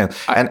 at the scale?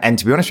 And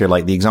to be honest with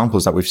you, the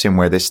examples that we've seen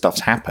where this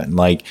stuff's happened,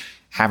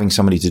 having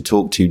somebody to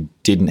talk to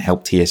didn't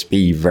help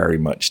TSB very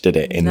much, did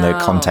it? In the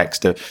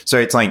context of, so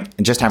it's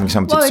just having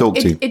somebody to talk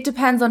to. It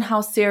depends on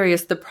how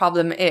serious the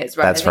problem is,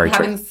 right? That's very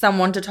true. Having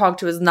someone to talk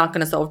to is not going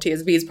to solve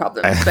TSB's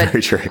problems. But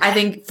very true. I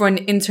think for an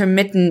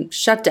intermittent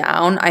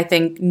shutdown, I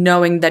think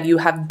knowing that you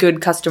have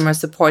good customer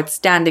support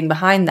standing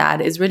behind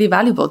that is really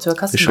valuable to a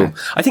customer. For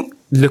sure. I think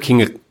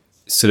looking at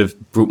sort of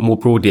more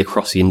broadly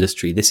across the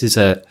industry, this is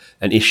an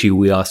issue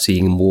we are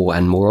seeing more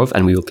and more of,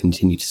 and we will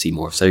continue to see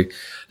more of. So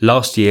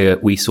last year,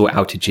 we saw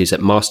outages at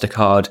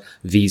MasterCard,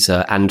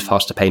 Visa, and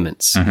Faster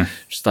Payments,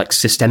 just like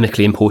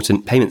systemically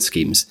important payment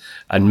schemes.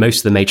 And most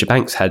of the major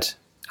banks had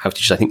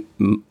outages. I think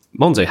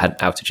Monzo had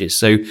outages.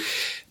 So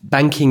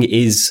banking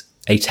is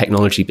a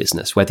technology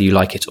business, whether you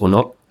like it or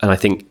not. And I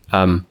think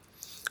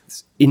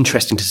it's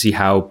interesting to see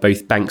how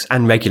both banks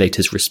and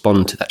regulators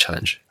respond to that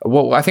challenge.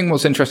 Well, I think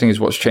what's interesting is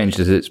what's changed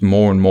is it's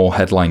more and more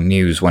headline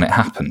news when it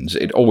happens.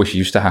 It always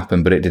used to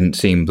happen, but it didn't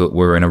seem that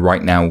we're in a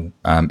right now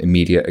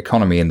immediate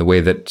economy in the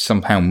way that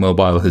somehow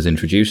mobile has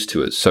introduced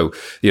to us. So,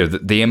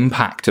 the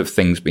impact of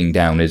things being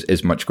down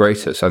is much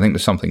greater. So I think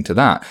there's something to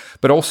that.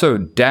 But also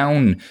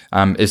down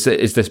is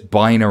this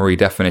binary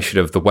definition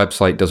of the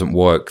website doesn't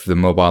work, the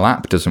mobile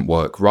app doesn't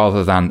work,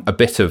 rather than a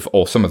bit of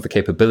or some of the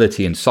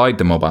capability inside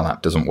the mobile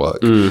app doesn't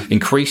work.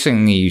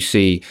 Increasingly, you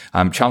see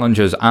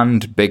challengers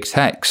and big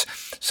techs.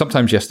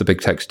 Sometimes, yes, the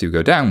big techs do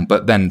go down,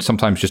 but then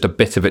sometimes just a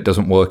bit of it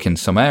doesn't work in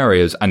some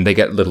areas and they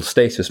get a little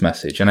status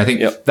message. And I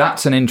think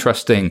that's an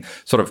interesting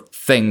sort of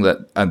thing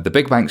that the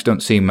big banks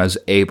don't seem as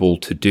able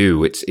to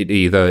do. It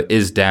either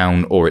is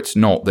down or it's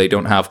not. They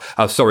don't have,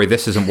 oh, sorry,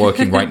 this isn't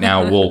working right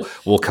now.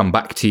 We'll come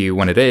back to you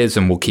when it is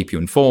and we'll keep you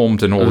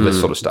informed and all of this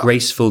sort of stuff.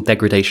 Graceful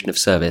degradation of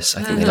service,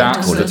 I think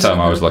that's the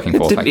term I was looking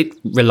for. It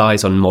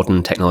relies on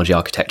modern technology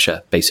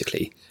architecture,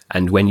 basically.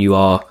 And when you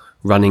are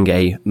running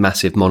a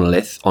massive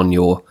monolith on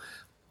your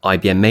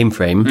IBM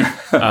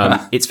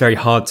mainframe, it's very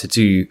hard to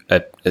do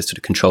a sort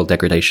of controlled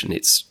degradation.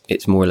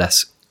 It's more or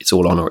less, it's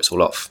all on or it's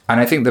all off. And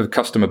I think the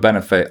customer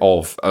benefit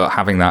of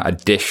having that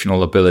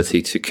additional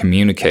ability to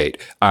communicate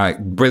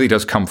really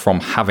does come from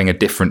having a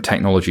different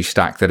technology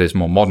stack that is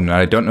more modern. And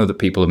I don't know that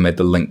people have made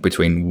the link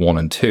between 1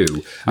 and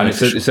 2. And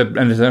it's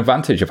an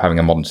advantage of having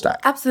a modern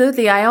stack.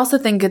 Absolutely. I also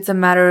think it's a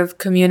matter of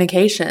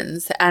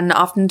communications. And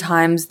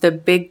oftentimes the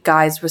big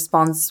guy's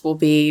response will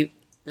be,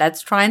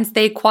 let's try and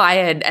stay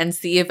quiet and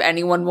see if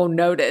anyone will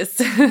notice.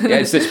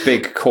 It's this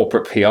big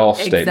corporate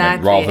PR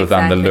statement rather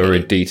than the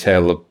lurid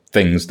detail of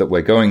things that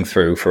we're going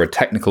through for a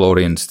technical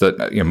audience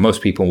that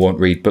most people won't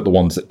read, but the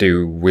ones that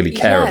do really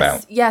care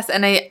about. Yes,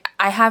 and I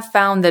have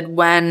found that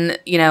when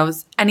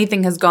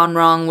anything has gone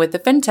wrong with the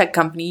fintech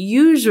company,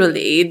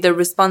 usually the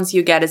response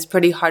you get is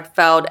pretty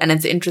heartfelt and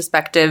it's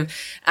introspective,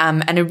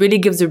 and it really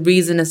gives a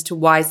reason as to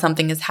why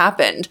something has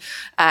happened.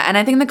 And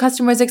I think the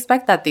customers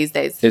expect that these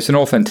days. It's an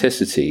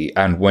authenticity,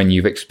 and when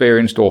you've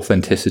experienced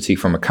authenticity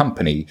from a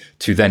company,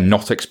 to then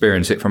not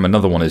experience it from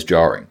another one is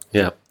jarring.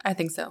 Yeah. I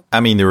think so.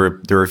 I mean,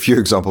 there are a few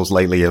examples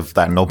lately of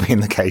that not being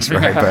the case,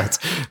 right?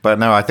 But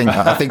no, I think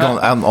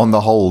on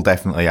the whole,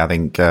 definitely, I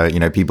think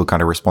people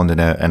kind of respond in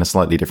a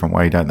slightly different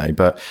way, don't they?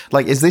 But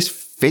is this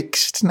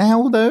fixed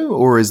now though,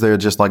 or is there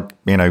just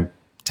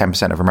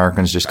 10% of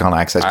Americans just can't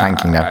access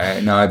banking now?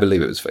 No, I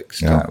believe it was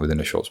fixed within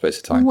a short space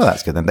of time. Well,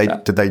 that's good then.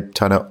 Did they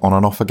turn it on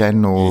and off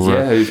again? Or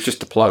yeah, it was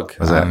just a plug.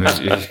 You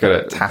just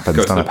got to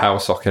go to the power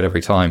socket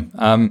every time.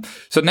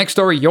 So next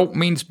story, Yolt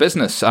means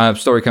business.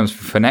 Story comes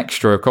from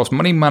Finextra. Of course,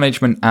 money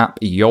management app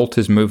Yolt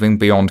is moving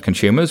beyond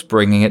consumers,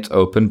 bringing its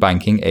open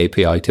banking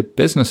API to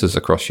businesses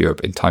across Europe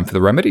in time for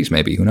the remedies,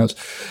 maybe. Who knows?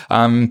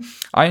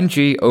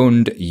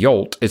 ING-owned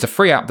Yolt is a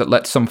free app that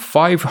lets some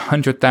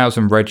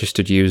 500,000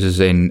 registered users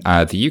in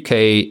the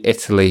UK,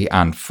 Italy,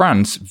 and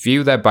France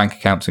view their bank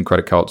accounts and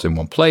credit cards in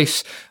one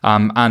place.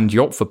 And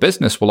Yolt for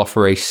Business will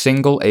offer a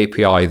single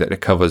API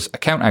that covers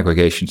account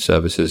aggregation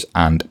services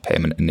and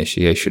payment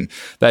initiation.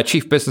 Their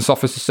chief business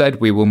officer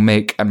said, "We will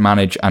make and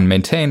manage and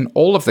maintain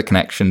all of the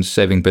connections,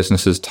 saving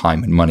businesses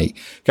time and money."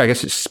 I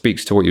guess it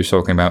speaks to what you were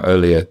talking about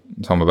earlier,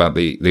 Tom, about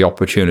the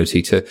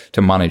opportunity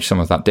to manage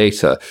some of that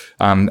data.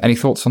 Any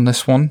thoughts on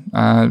this one,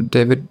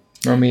 David,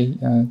 Romy?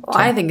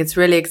 I think it's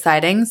really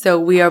exciting. So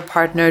we are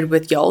partnered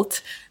with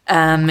Yolt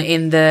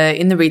in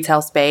the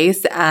retail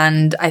space,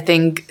 and I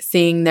think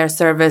seeing their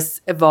service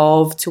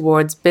evolve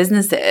towards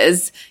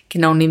businesses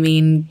can only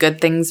mean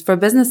good things for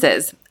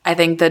businesses. I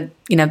think that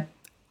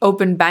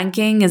open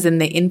banking is in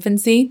the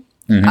infancy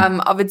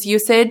of its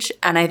usage,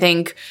 and I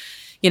think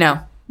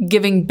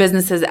giving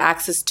businesses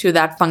access to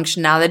that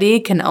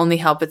functionality can only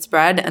help it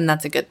spread, and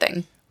that's a good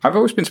thing. I've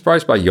always been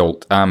surprised by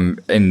Yolt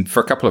for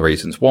a couple of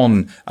reasons.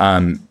 One,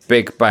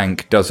 big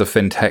bank does a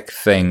fintech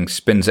thing,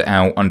 spins it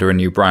out under a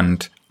new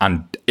brand,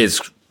 and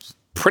is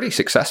pretty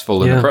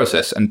successful in the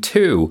process. And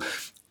two,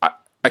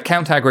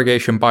 account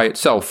aggregation by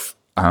itself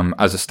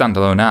as a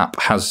standalone app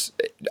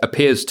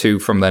appears to,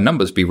 from their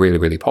numbers, be really,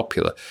 really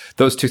popular.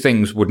 Those two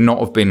things would not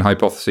have been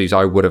hypotheses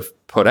I would have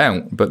put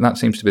out, but that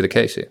seems to be the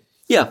case here.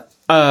 Yeah,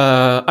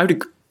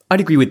 I'd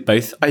agree with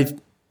both.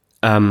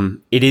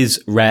 It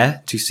is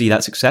rare to see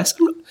that success.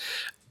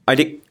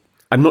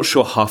 I'm not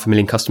sure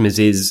 500,000 customers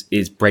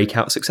is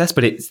breakout success,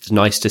 but it's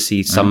nice to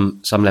see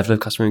some level of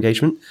customer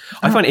engagement.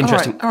 I find it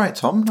interesting. All right,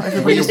 Tom. Not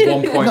everybody's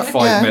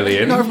 1.5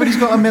 million. Not everybody's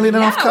got 1 million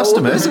and a half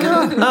customers.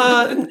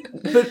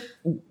 But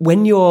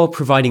when you're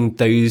providing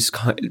those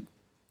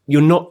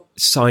you're not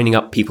signing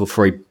up people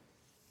for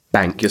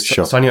bank. You're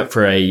signing up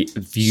for a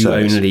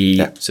view-only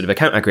sort of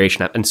account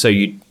aggregation app. And so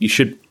you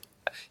should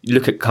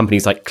look at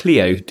companies like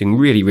Clio doing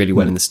really, really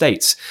well in the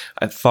States.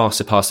 I've far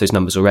surpassed those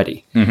numbers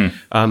already.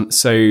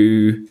 So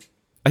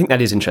I think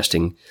that is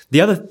interesting.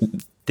 The other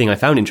thing I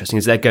found interesting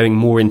is they're going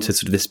more into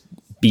sort of this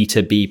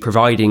B2B,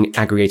 providing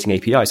aggregating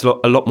APIs,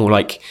 a lot more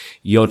like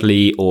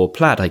Yodlee or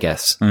Plaid, I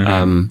guess,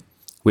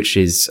 which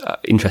is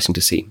interesting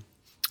to see.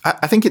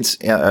 I think it's,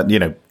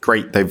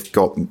 great. They've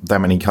got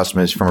that many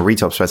customers from a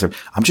retail perspective.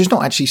 I'm just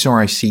not actually sure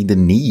I see the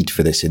need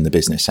for this in the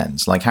business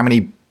sense. Like, how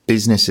many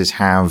businesses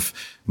have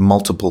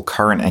multiple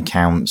current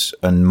accounts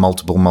and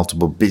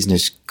multiple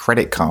business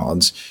credit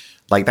cards?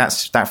 Like,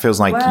 that feels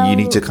like you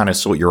need to kind of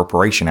sort your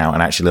operation out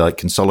and actually like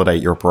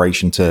consolidate your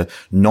operation to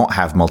not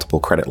have multiple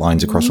credit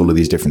lines across all of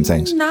these different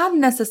things. Not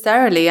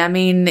necessarily. I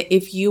mean,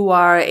 if you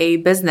are a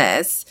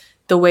business,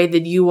 the way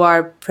that you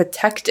are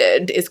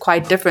protected is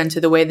quite different to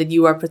the way that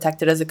you are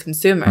protected as a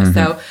consumer.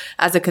 So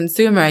as a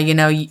consumer,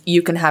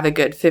 you can have a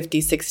good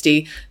 50,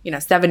 60,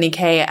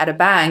 70K at a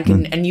bank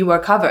and you are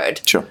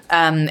covered. Sure.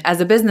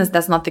 As a business,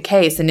 that's not the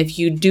case. And if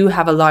you do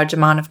have a large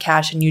amount of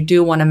cash and you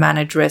do want to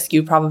manage risk,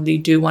 you probably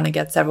do want to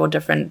get several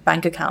different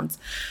bank accounts.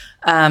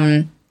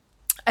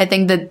 I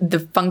think that the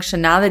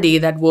functionality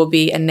that will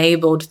be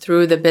enabled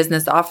through the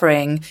business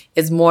offering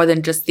is more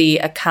than just the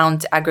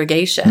account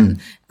aggregation.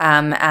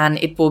 And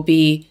it will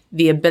be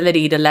the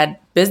ability to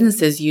let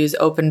businesses use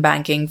open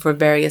banking for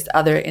various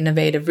other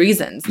innovative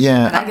reasons.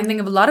 Yeah. And I can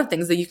think of a lot of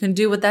things that you can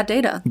do with that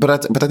data.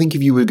 But I think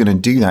if you were going to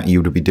do that,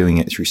 you would be doing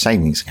it through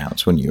savings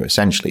accounts, wouldn't you,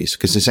 essentially?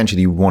 Because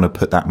essentially you want to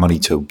put that money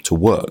to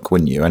work,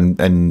 wouldn't you?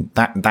 And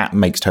that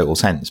makes total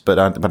sense. But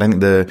I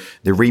think the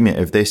remit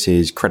of this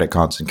is credit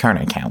cards and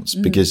current accounts,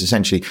 because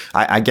essentially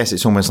I guess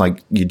it's almost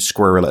like you'd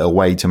squirrel it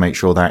away to make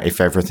sure that if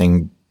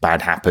everything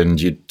bad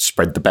happened, you'd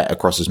spread the bet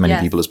across as many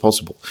people as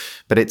possible.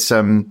 But it's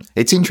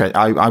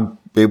interesting.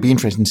 It'll be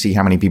interesting to see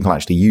how many people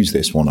actually use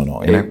this one or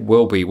not. It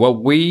will be. Well,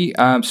 we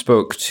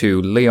spoke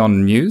to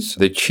Leon Muse,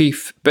 the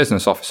Chief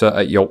Business Officer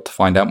at Yolt, to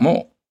find out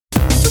more.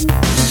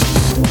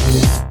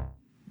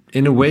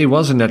 In a way,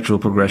 was a natural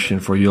progression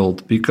for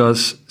Yolt,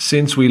 because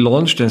since we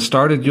launched and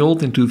started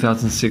Yolt in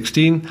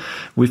 2016,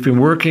 we've been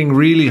working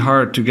really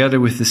hard together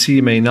with the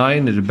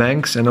CMA9, the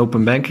banks and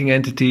open banking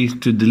entity,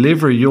 to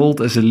deliver Yolt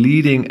as a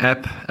leading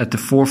app at the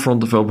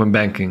forefront of open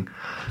banking.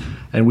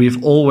 And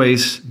we've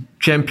always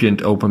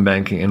championed open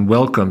banking and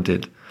welcomed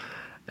it.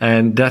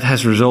 And that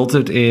has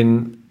resulted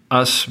in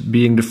us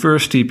being the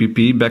first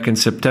TPP back in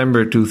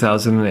September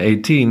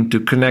 2018 to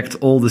connect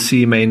all the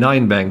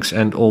CMA9 banks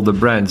and all the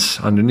brands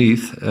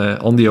underneath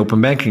on the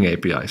open banking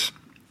APIs,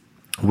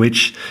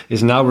 which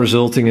is now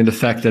resulting in the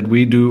fact that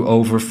we do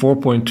over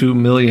 4.2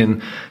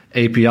 million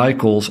API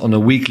calls on a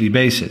weekly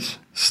basis,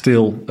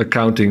 still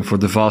accounting for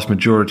the vast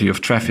majority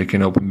of traffic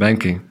in open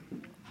banking.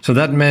 So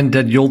that meant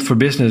that Yolt for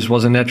Business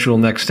was a natural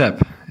next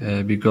step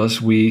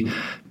because we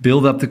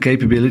built up the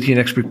capability and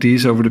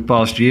expertise over the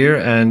past year,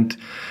 and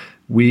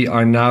we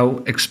are now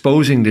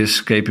exposing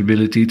this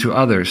capability to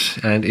others,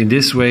 and in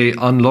this way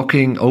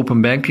unlocking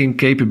open banking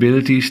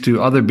capabilities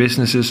to other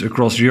businesses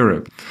across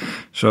Europe.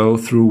 So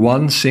through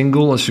one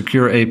single and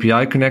secure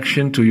API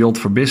connection to Yolt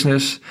for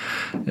Business,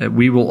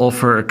 we will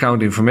offer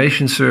account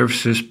information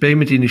services,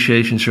 payment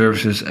initiation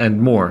services,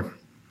 and more.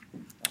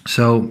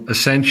 So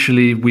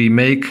essentially we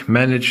make,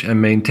 manage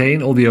and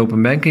maintain all the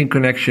open banking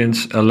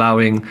connections,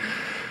 allowing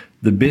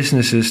the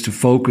businesses to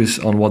focus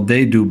on what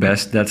they do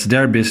best, that's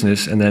their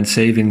business, and then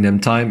saving them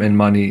time and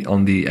money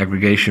on the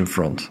aggregation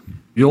front.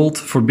 Yolt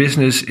for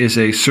Business is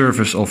a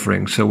service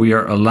offering, so we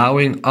are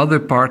allowing other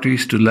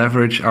parties to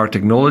leverage our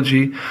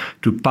technology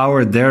to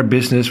power their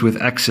business with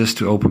access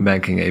to open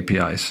banking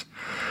APIs.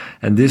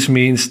 And this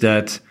means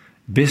that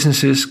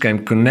businesses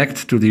can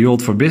connect to the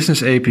Yolt for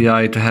Business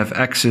API to have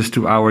access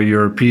to our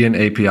European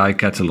API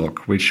catalog,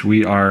 which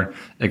we are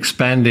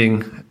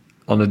expanding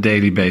on a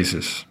daily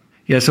basis.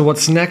 Yeah, so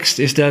what's next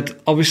is that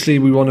obviously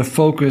we want to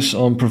focus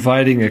on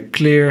providing a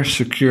clear,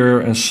 secure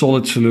and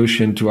solid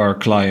solution to our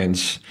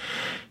clients.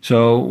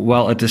 So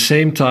while at the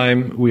same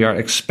time we are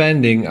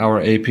expanding our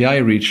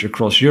API reach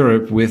across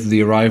Europe with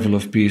the arrival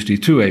of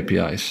PSD2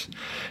 APIs.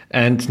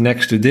 And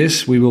next to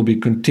this, we will be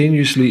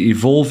continuously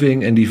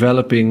evolving and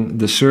developing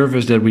the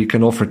service that we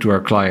can offer to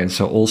our clients.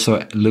 So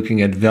also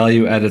looking at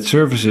value-added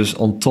services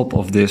on top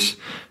of this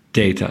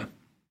data.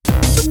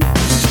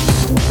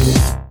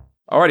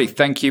 Alrighty,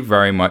 thank you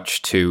very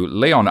much to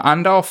Leon.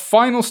 And our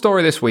final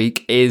story this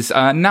week is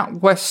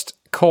NatWest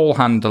call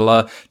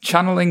handler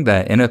channeling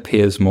their inner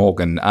Piers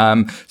Morgan.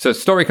 So the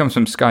story comes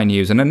from Sky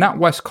News, and a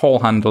NatWest call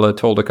handler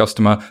told a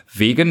customer,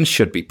 vegans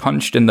should be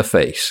punched in the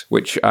face,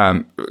 which,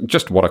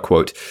 just what a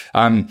quote.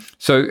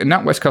 So a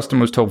NatWest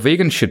customer was told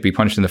vegans should be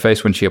punched in the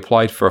face when she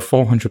applied for a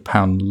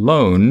 £400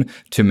 loan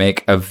to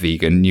make a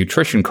vegan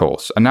nutrition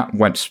course. A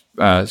NatWest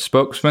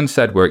spokesman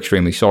said, "We're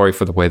extremely sorry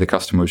for the way the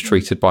customer was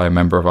treated by a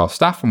member of our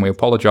staff, and we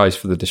apologise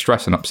for the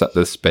distress and upset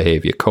this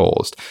behaviour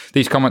caused.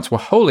 These comments were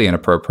wholly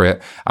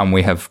inappropriate, and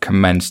we have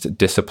commenced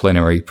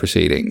disciplinary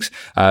proceedings."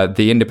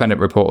 The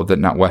Independent reported that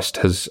NatWest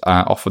has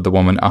offered the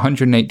woman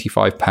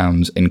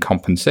 £185 in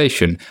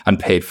compensation and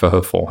paid for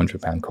her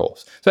 £400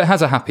 course. So it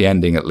has a happy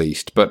ending at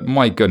least, but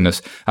my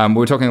goodness, we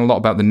were talking a lot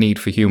about the need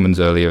for humans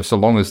earlier. So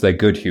long as they're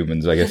good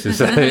humans, I guess, is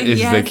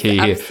yes, the key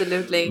here.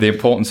 Absolutely. The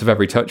importance of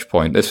every touch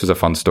point. This was a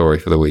fun story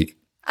for the week.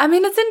 I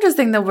mean, it's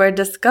interesting that we're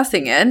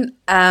discussing it.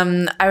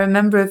 I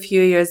remember a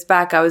few years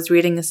back, I was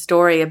reading a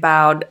story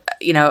about,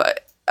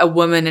 a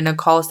woman in a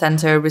call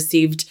center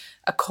received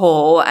a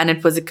call, and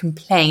it was a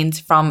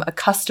complaint from a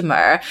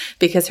customer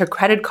because her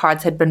credit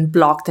cards had been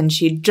blocked and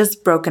she'd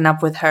just broken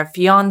up with her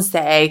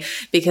fiance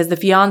because the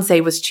fiance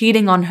was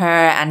cheating on her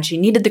and she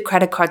needed the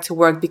credit card to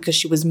work because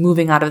she was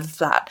moving out of the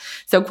flat.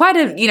 So quite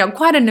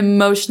an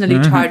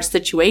emotionally charged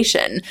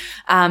situation.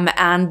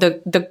 And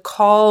the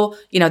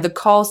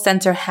call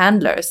center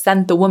handler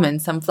sent the woman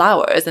some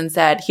flowers and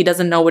said he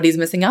doesn't know what he's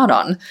missing out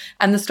on.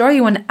 And the story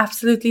went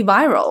absolutely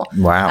viral.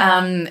 Wow.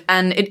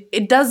 And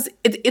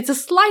it's a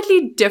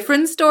slightly different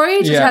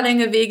story to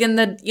telling a vegan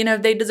that,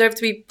 they deserve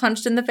to be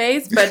punched in the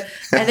face. But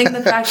I think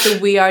the fact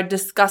that we are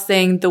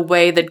discussing the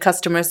way that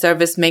customer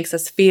service makes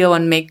us feel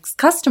and makes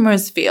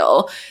customers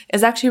feel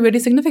is actually really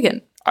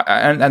significant.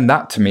 And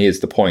that to me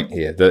is the point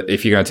here, that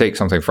if you're going to take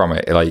something from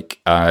it,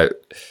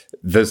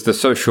 there's the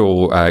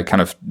social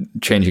kind of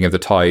changing of the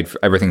tide,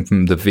 everything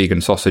from the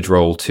vegan sausage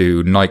roll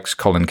to Nike's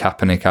Colin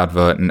Kaepernick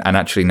advert, and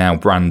actually now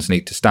brands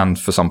need to stand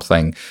for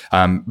something.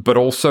 But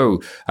also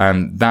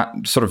that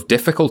sort of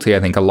difficulty I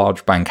think a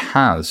large bank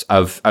has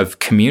of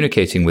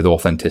communicating with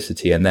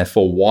authenticity, and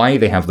therefore why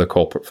they have the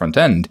corporate front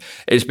end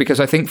is because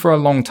I think for a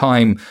long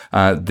time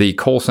the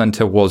call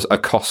center was a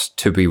cost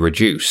to be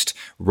reduced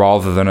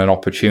rather than an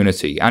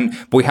opportunity. And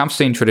we have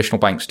seen traditional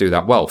banks do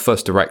that well.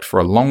 First Direct for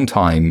a long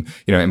time,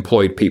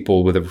 employed people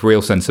with a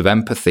real sense of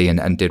empathy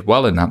and did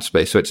well in that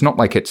space. So it's not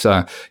like it's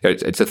a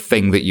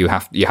thing that you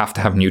have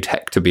to have new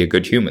tech to be a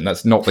good human.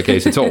 That's not the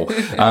case at all.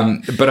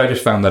 But I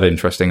just found that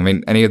interesting. I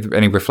mean,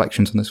 any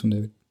reflections on this one,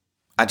 David?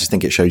 I just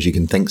think it shows you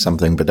can think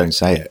something, but don't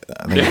say it.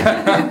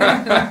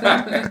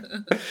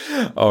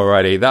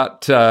 Alrighty,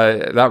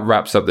 that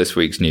wraps up this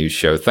week's news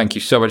show. Thank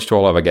you so much to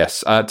all of our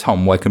guests.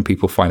 Tom, where can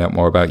people find out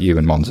more about you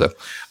and Monzo?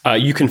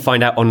 You can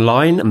find out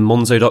online at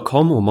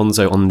monzo.com or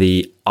Monzo on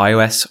the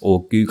iOS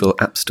or Google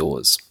app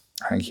stores.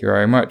 Thank you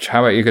very much.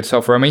 How about you, good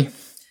self, Remy?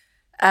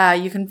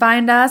 You can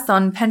find us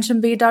on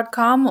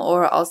pensionbee.com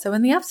or also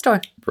in the App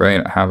Store.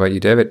 Brilliant. How about you,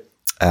 David?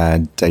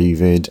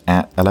 David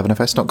at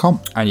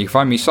 11fs.com. And you can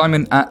find me,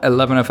 Simon, at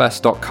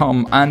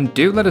 11fs.com. And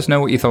do let us know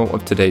what you thought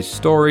of today's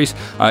stories.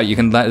 You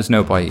can let us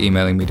know by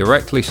emailing me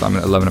directly,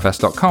 Simon at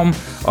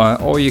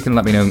 11fs.com, or you can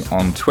let me know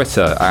on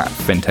Twitter at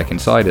FinTech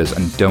Insiders.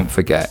 And don't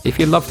forget, if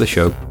you love the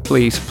show,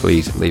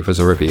 please leave us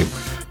a review.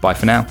 Bye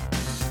for now.